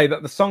will say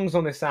that the songs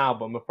on this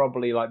album are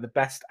probably like the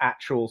best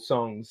actual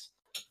songs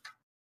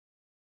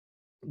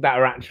that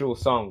are actual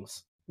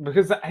songs.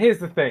 Because here's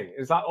the thing: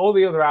 is that all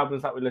the other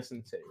albums that we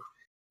listen to,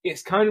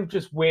 it's kind of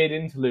just weird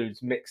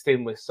interludes mixed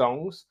in with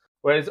songs.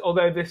 Whereas,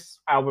 although this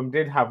album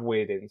did have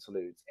weird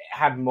interludes, it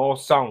had more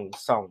songs.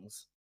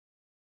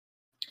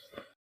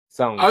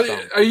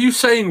 Are you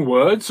saying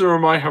words, or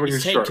am I having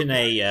He's a stroke? taking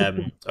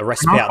a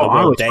recipe out of the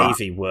Will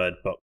Davey word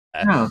book.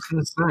 Yeah, I was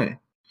going to say.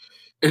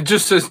 It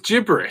just says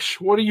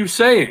gibberish. What are you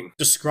saying?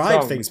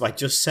 Describe Songs. things by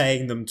just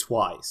saying them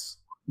twice.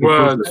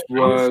 Words, Say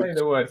words,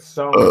 the word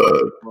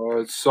song.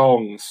 words,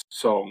 songs.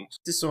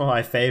 This is one of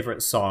my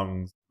favourite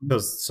songs.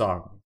 Because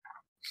song.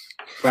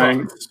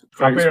 Thanks.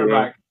 I'll be Thanks, right Will.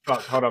 back.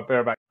 Fuck, hold on, be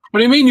right back. What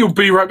do you mean you'll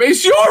be right back?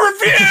 It's your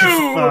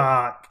review!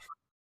 Fuck.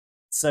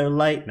 So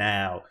late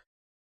now.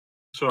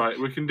 It's alright,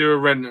 we can do a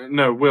rent.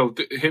 No, Will,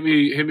 hit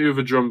me with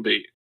a drum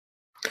beat.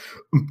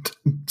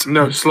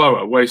 No,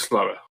 slower, way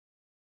slower.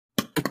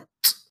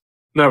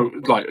 No,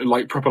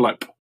 like proper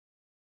like.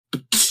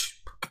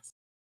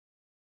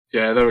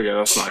 Yeah, there we go.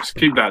 That's nice.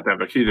 Keep that,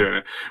 Deborah. Keep doing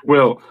it.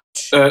 Will,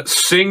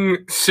 sing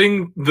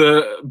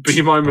the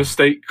 "Be My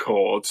Mistake"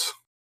 chords.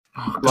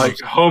 Oh, God. Like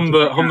hum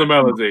the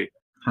melody.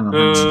 Hang on.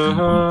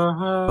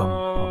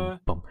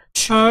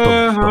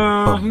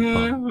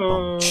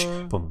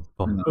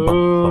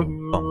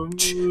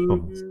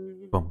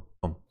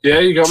 Yeah,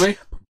 you got me.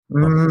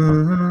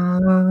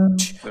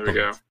 There we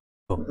go.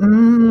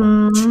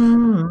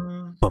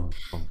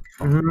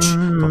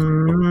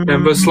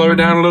 But slow it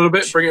down a little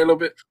bit. Bring it a little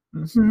bit.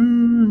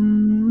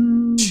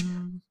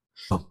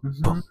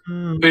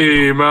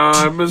 Be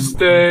my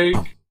mistake.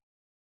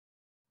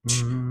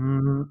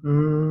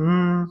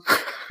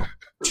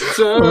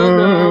 Turn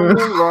down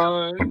the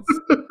lights.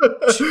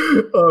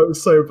 Oh, it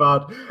was so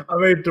bad. I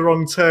made the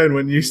wrong turn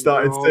when you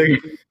started singing.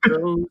 I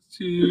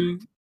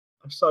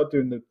started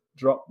doing the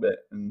drop bit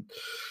and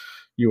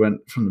you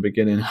went from the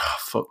beginning.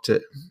 Fucked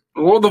it.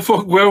 What the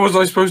fuck? Where was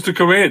I supposed to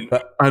come in?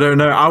 I don't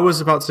know. I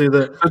was about to do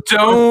the.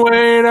 Don't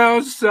wait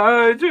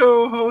outside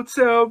your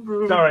hotel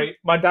room. Sorry,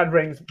 my dad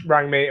rang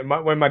me. And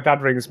when my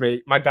dad rings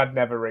me, my dad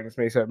never rings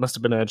me, so it must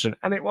have been urgent,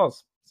 and it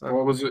was. So.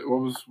 What was it?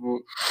 What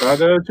that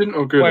urgent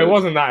or good? Well, it urgent?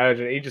 wasn't that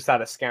urgent. He just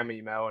had a scam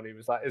email, and he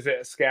was like, "Is it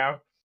a scam?"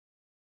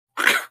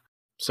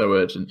 So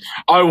urgent.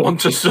 I want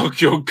to suck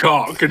your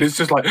cock, and it's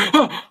just like,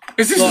 oh,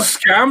 is this a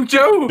scam,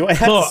 Joe? Do I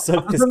have Look, to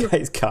suck this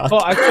guy's cock?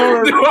 But I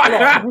saw. Do I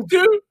have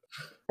to?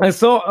 I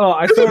saw.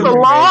 This is the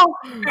law.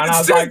 and It I was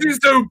says like,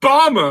 it's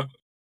Obama.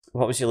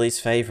 What was your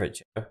least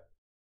favourite, Joe?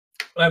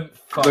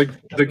 fuck.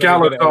 The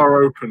galas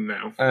are open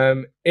now.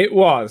 It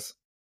was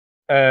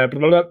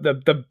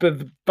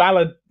the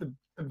ballad.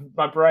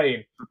 My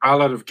brain. The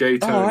Ballad of Gay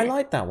Tony. Oh, I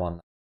like that one.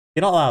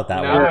 You're not allowed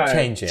that No. one.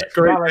 Change it.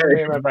 Great Ballad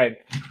day. of my brain.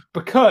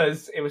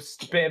 Because it was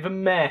a bit of a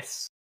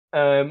mess.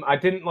 I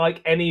didn't like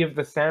any of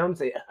the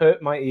sounds. It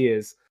hurt my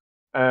ears.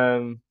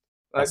 Like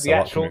That's the a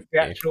lot coming from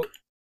you.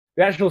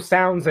 actual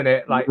sounds in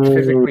it like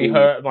physically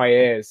hurt my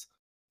ears.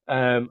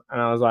 And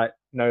I was like,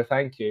 No,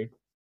 thank you.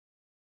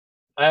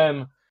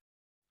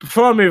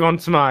 Before I move on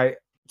to my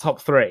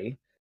top three,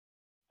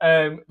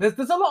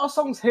 there's a lot of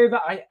songs here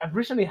that I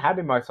originally had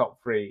in my top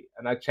three,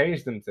 and I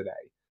changed them today.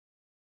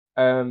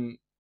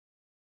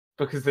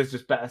 Because there's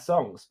just better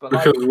songs. But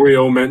because we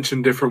all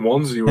mentioned different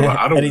ones, and you were like,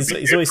 I don't. And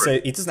he's always so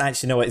he doesn't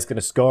actually know what he's going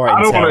to score.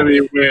 I don't want to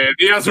be weird.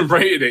 He hasn't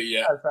rated it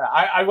yet.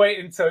 I wait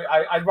until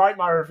I write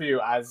my review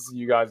as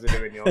you guys are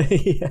doing yours.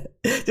 Yeah.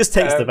 Just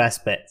takes the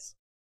best bits.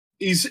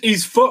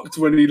 He's fucked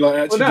when he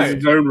actually does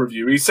his own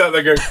review. He sat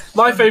there going,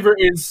 "My favorite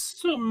is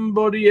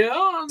somebody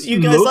else." You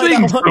guys like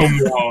that one?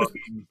 Someone.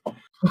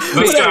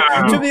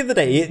 The other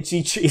day,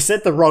 he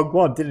said the wrong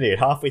one, didn't he?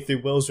 Halfway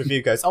through Will's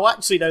review, goes, "Oh,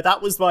 actually, no,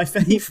 that was my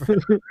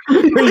favourite."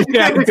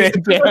 Yeah, I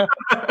did. Yeah.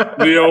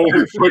 The old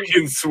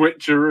fucking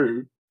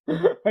switcheroo.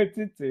 I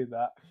did do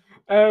that.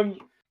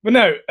 But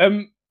no,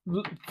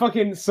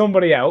 fucking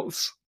Somebody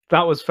Else.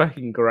 That was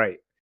fucking great.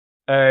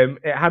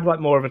 It had like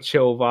more of a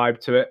chill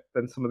vibe to it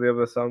than some of the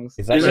other songs.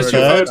 Is that Is your this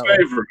your third? third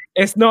favourite?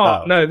 It's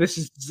not. Oh. No, this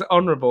is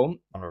honourable.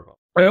 Honourable.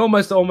 I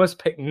almost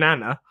picked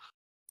Nana.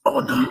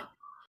 Oh no!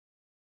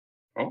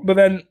 But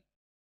then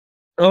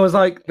I was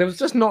like, there was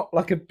just not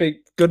like a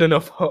good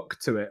enough hook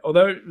to it.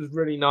 Although it was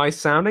really nice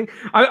sounding.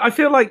 I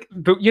feel like,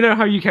 you know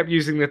how you kept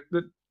using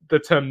the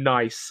term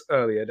nice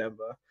earlier,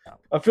 Denver?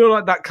 I feel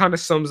like that kind of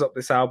sums up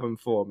this album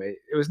for me.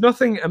 It was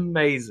nothing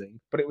amazing,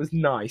 but it was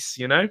nice,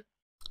 you know?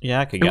 Yeah,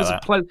 I could It get was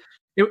that.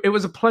 it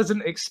was a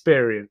pleasant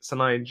experience,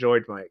 and I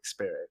enjoyed my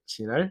experience,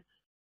 you know?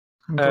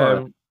 I'm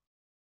glad.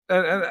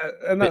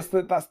 And that's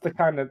the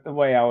kind of the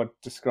way I would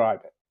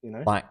describe it, you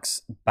know?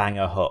 Lacks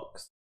banger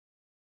hooks.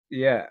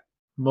 Yeah.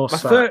 More My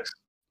sax.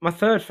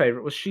 third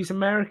favorite was She's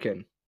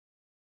American.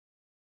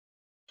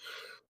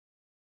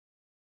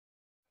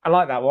 I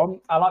like that one.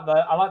 I like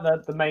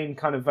the main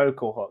kind of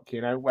vocal hook,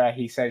 you know, where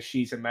he says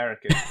she's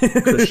American.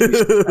 It's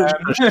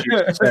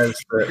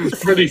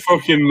pretty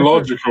fucking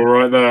logical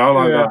right there. I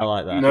like that. I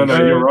like that. No,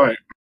 you're right.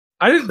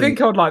 I didn't think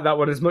I would like that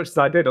one as much as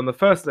I did on the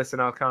first listen.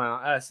 I was kind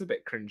of like, it's a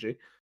bit cringy,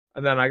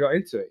 and then I got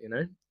into it.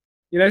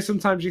 You know,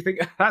 sometimes you think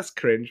that's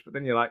cringe, but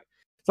then you're like,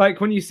 it's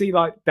like when you see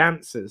like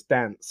dancers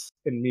dance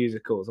in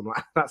musicals. I'm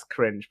like, that's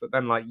cringe, but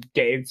then like you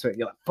get into it, and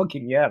you're like,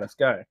 fucking yeah, let's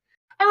go.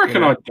 I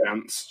reckon Yeah. I'd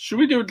dance. Should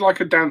we do like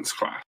a dance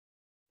class?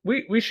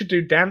 We should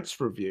do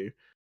dance review.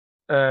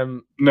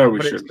 No, we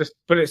But shouldn't.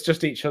 it's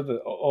just each other,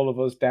 all of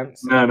us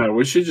dancing. No,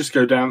 we should just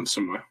go dance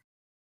somewhere.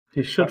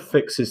 He should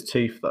fix his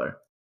teeth though,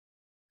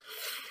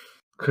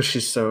 because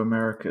she's so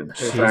American.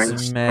 She's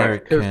Thanks.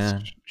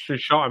 American. She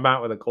shot him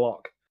out with a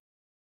Glock.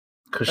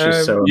 Because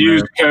she's so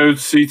Use American. code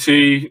CT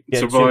to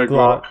Get buy your a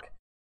Glock. Glock.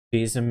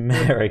 She's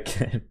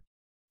American.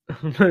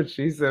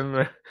 She's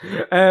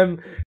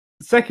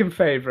second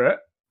favorite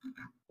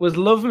was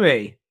Love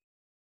Me.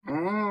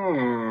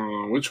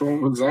 Oh, which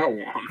one was that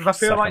one? Because I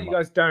feel Second like you one.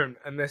 guys don't,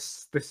 and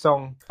this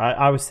song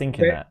I was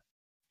thinking Yeah.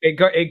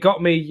 that. it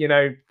got me. You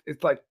know,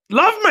 it's like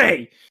Love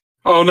Me.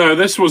 Oh no,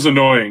 this was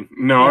annoying.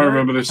 No, I Yeah.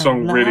 remember this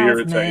song really Love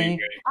irritating me.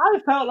 me. I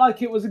felt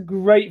like it was a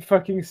great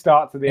fucking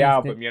start to the Is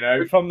album. it- You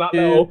know, from that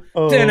little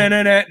Oh.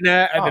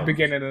 da-na-na-na-na at the Oh.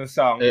 beginning of the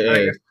song. It And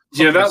it is. just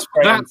Yeah, fucking that's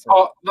straight that into it.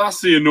 part. That's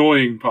the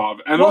annoying part of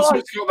it. And Well, also, like-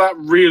 it's got that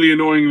really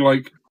annoying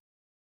like.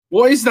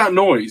 What is that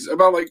noise?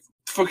 About like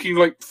fucking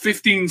like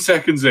 15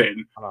 seconds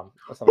in. Hold on,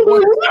 let's have a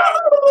look.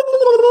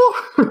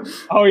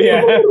 Oh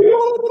yeah.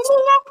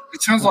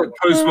 It sounds like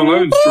Post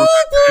Malone strumming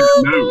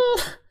a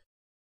note.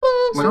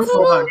 When I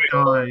thought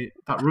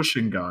that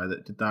Russian guy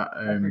that did that,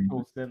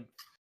 Technical synth.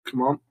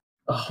 Come on.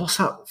 what's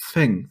that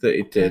thing that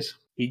he did?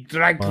 He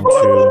dragged. One,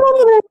 two,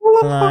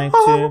 like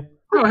to.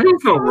 No,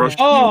 he's not Russian.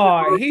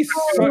 Oh, he's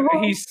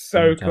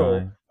so cool.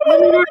 Die.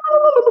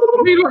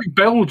 Isn't he like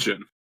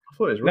Belgian? I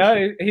thought it was No,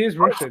 Russian. he is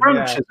Russian.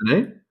 French, Yeah.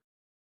 isn't he?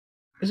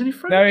 Isn't he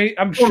French?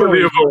 No, I'm One sure. of the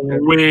he's other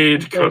Russian.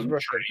 weird I'm sure he's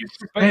countries.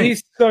 But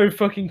he's so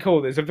fucking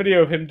cool. There's a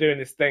video of him doing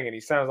this thing, and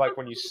he sounds like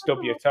when you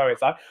stub your toe.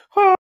 It's like,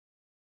 oh,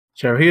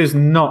 Joe, he is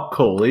not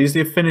cool. He's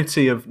the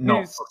affinity of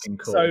not he's fucking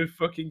cool. so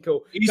fucking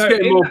cool. He's No,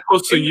 getting in more that-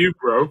 puss than in- you,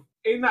 bro.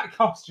 In that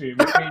costume,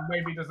 I mean,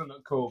 maybe doesn't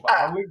look cool, but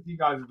I'll link you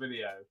guys a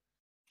video.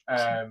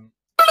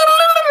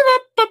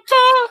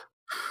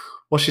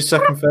 What's your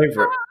second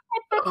favourite?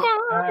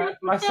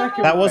 My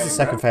second. That was the favourite-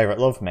 second favourite.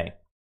 Love me.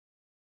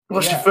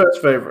 What's Yeah. your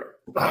first favourite?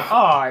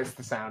 Oh, it's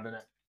the sound in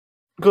it.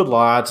 Good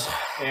lad.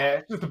 Yeah,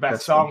 it's just the best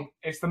That's song.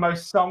 It's the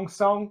most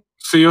song.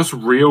 See, us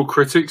real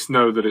critics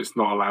know that it's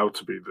not allowed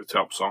to be the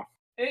top song.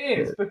 It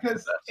is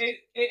because it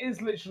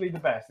is literally the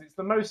best. It's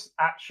the most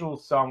actual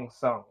song.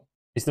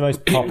 It's the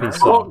most poppy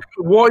song.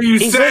 What are you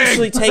He's saying?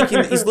 literally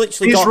taken. He's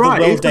literally He's got right,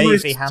 the Will it's the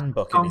most Davey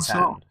handbook in his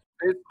song. hand.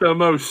 It's the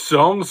most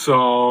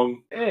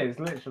song. It is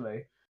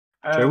literally.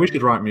 Joe, we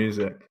should write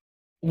music.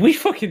 We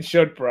fucking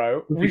should, bro.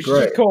 That'd We be should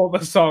just great. call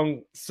the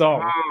song.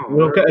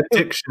 We'll get a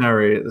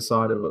dictionary at the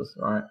side of us,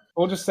 right?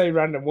 Or just say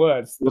random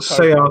words. We'll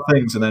say our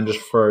things and then just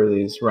throw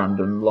these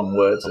random long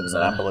words in There's an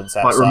there. ambulance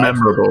Like outside.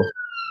 rememberable.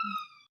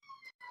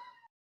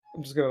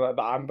 I'm just gonna let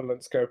the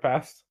ambulance go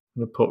past.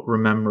 We'll put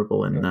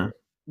rememberable in there.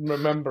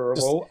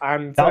 Memorable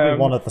and That'll be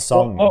one of the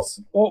songs.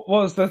 What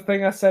was the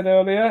thing I said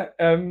earlier?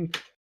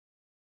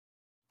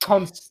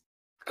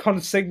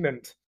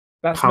 consignant.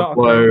 That's not a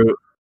Pablo. thing.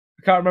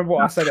 I can't remember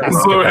what I said.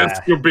 Pablo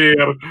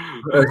Escobar.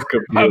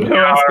 Escobar.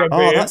 Pablo Escobar.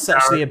 Oh, that's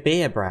actually a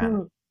beer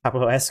brand.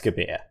 Pablo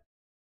Escobar.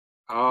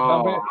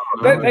 Oh,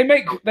 They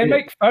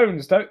make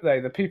phones, don't they?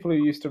 The people who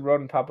used to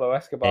run Pablo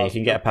Escobar. Yeah, you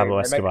can get a Pablo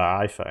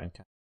Escobar iPhone.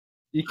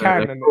 You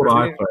can. They're and called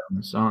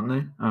iPhones, aren't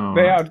they? Oh,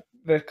 they are.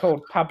 They're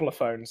called Pablo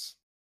phones.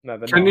 No,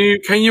 they're can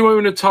not. you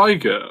own a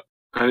tiger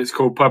and it's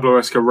called Pablo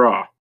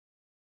Escobar?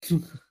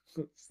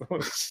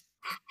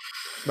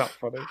 Not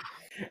funny.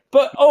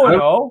 But all in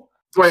all,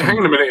 Wait, hang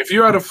on a minute. If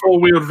you had a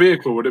four-wheeled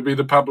vehicle, would it be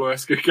the Pablo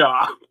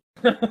Escobar?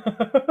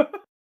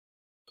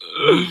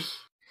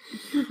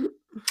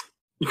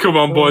 Come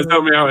on, boys,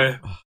 help me out here.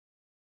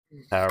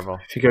 Terrible.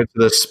 if you go to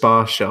the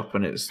Spa shop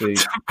and it's the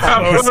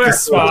Pablo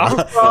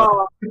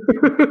Escobar.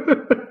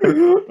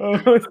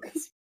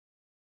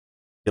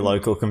 Your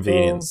local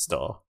convenience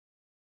store.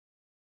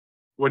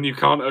 When you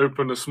can't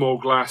open a small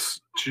glass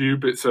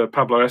tube, it's a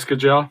Pablo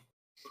Escobar.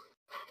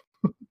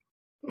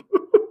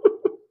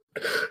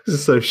 This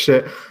is so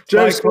shit.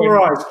 Joe's like when- all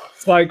right.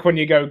 It's like when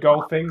you go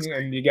golfing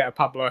and you get a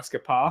Pablo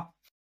Escobar.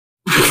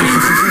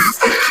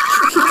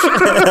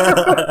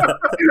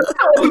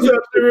 That was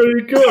actually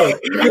really good.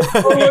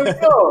 Oh my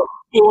god.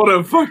 What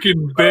a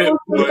fucking bit. That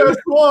was the best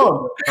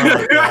one.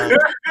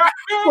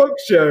 Fuck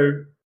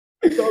Joe.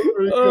 That was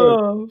really good.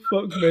 Oh,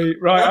 fuck me.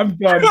 Right, I'm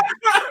done.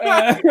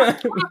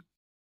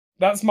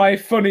 That's my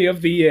funny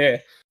of the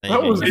year.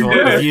 That was-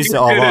 You've He used He it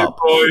all did it, up.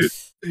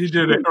 boys. He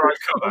did it. All right,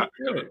 cut that.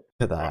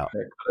 Cut that out. We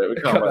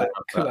can't Cut let that, it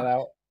cut that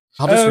out.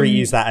 I'll just Um,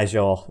 reuse that as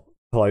your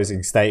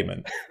closing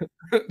statement.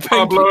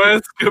 Pablo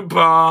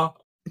Escobar.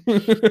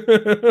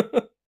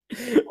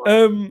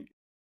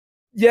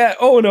 Yeah,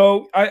 all in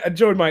all, I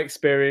enjoyed my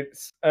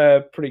experience.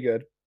 Pretty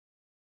good.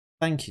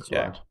 Thank you,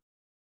 Joe.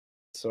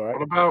 It's all right.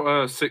 What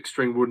about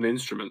six-string wooden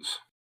instruments?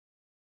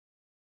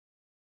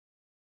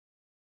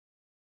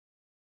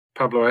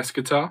 Pablo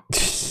Escobar.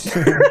 Fuck's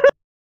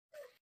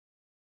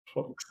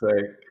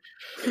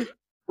sake.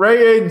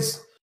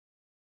 Ratings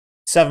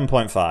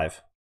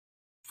 7.5.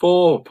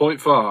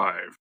 4.5.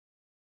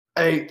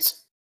 8.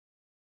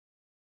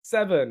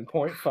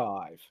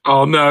 7.5.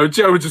 Oh no,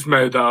 Joe just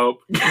made that up.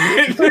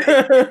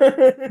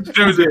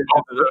 Joe's an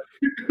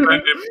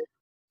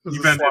There's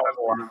a slight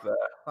one there.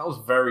 That was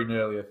very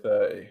nearly a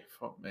 30.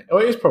 Fuck me. Oh,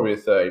 it is probably a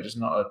 30, just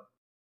not a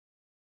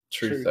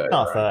true 30.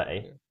 Not right?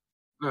 30.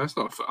 No, it's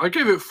not. I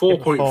gave it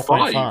 4.5.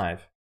 4.5.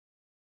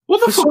 What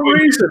the For fuck? some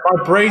reason,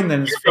 my brain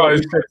then You thought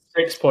guys- you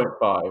said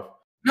 6.5.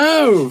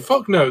 No,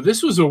 fuck no.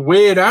 This was a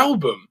weird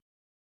album.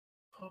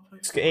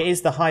 It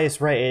is the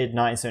highest rated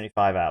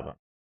 1975 album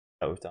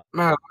that we've done.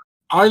 Man,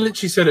 I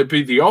literally said it'd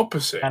be the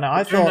opposite. And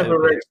I Joe thought it never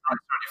would be rates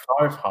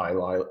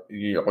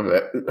 925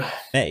 high.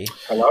 me.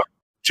 Hello?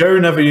 Joe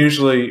never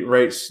usually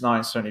rates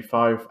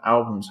 975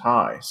 albums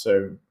high,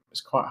 so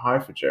it's quite high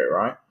for Joe,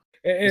 right?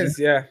 It is,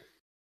 yeah.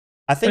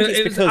 I think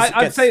it's because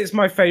I'd say it's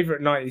my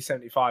favourite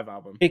 1975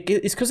 album.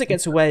 it's because it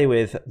gets away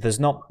with. There's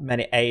not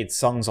many AIDS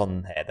songs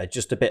on here. They're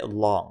just a bit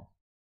long.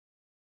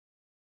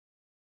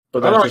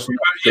 But I that's like- just not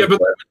yeah, good,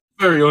 but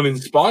they're very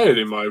uninspired,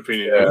 in my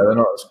opinion. yeah, they're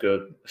not as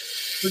good.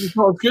 But it's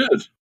not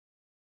good.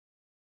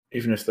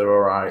 Even if they're all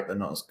right, they're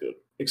not as good,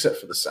 except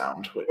for the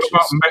sound, which What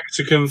about is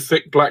Mexican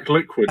thick black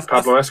liquid,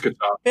 Pablo Escobar?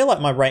 I feel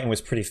like my rating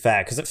was pretty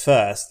fair because at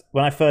first,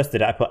 when I first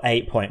did it, I put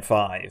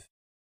 8.5.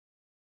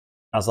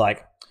 I was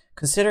like,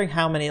 considering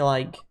how many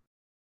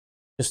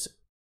just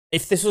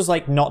if this was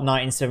not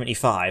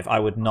 1975, I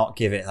would not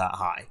give it that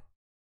high.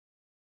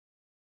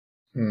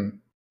 So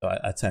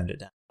I turned it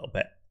down a little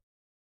bit.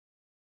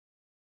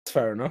 That's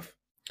fair enough.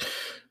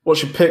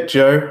 What's your pick,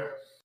 Joe?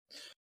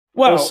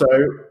 Well, Also,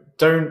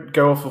 don't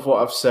go off of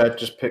what I've said.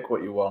 Just pick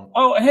what you want.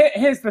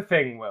 here's the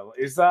thing, Will,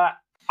 is that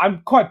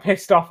I'm quite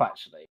pissed off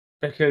actually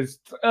because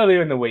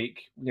earlier in the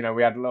week, we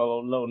had a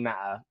little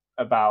natter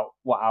about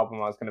what album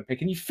I was going to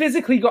pick, and you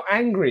physically got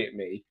angry at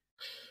me.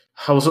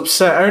 I was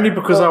upset only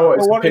because I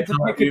wanted to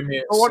pick Yumi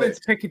at I wanted 6.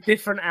 to pick a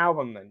different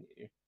album than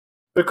you.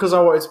 Because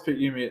I wanted to pick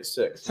Yumi at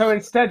 6. So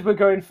instead, we're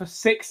going for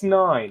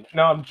 6-9.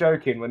 No, I'm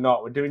joking. We're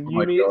not. We're doing Oh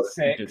my Yumi God,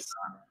 at you did 6.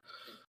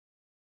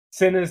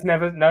 Sinners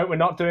never. No, we're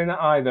not doing that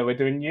either. We're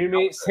doing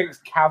Yumi at 6.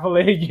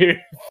 Cavalier Youth.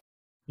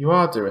 You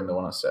are doing the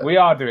one I said. We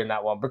are doing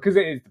that one because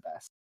it is the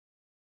best.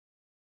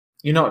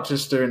 You're not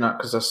just doing that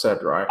because I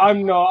said, right?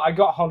 I'm not. I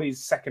got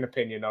Holly's second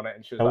opinion on it,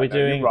 and she was Are we like, "No,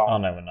 you're doing? wrong." Oh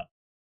no, we're not.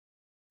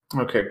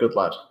 Okay, good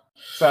lad.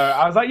 So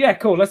I was like, yeah,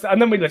 cool. Let's. And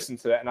then we listened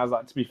to it, and I was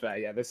like, to be fair,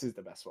 yeah, this is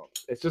the best one.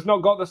 It's just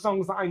not got the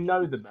songs that I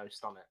know the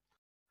most on it,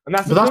 and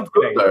that's But a that's good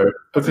good thing. though,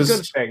 That's a good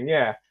because thing,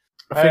 yeah.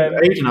 I think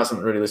Um, Aiden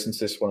hasn't really listened to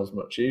this one as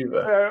much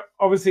either.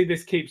 Obviously,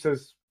 this keeps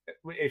us.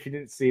 If you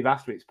didn't see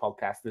last week's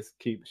podcast, this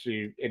keeps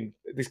you in.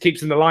 This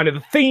keeps in the line of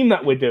the theme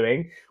that we're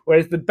doing.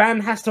 Whereas the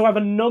band has to have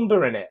a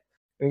number in it.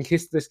 In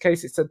this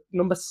case, it's a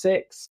number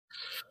 6.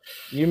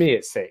 Yumi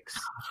at 6.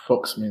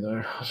 Fucks me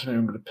though. I don't know who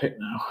I'm going to pick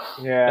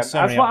now. Yeah, There's so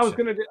that's many what I was options.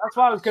 gonna do. That's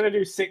why I was gonna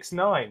do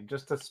 6-9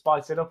 just to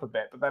spice it up a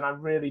bit. But then I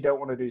really don't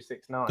want to do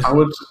 6-9. I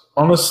would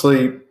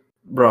honestly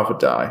rather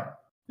die.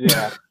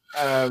 Yeah.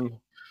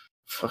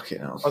 Fucking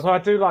hell. Although I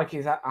do like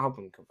his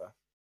album cover.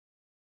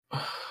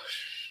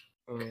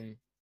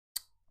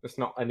 It's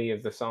not any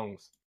of the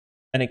songs.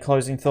 Any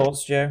closing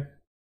thoughts, Joe?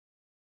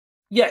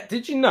 Yeah,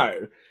 did you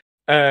know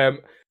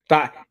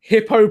that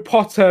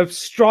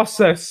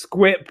hippopotamstrosser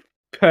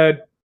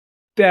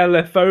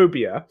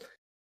squipedalophobia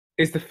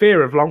is the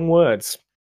fear of long words?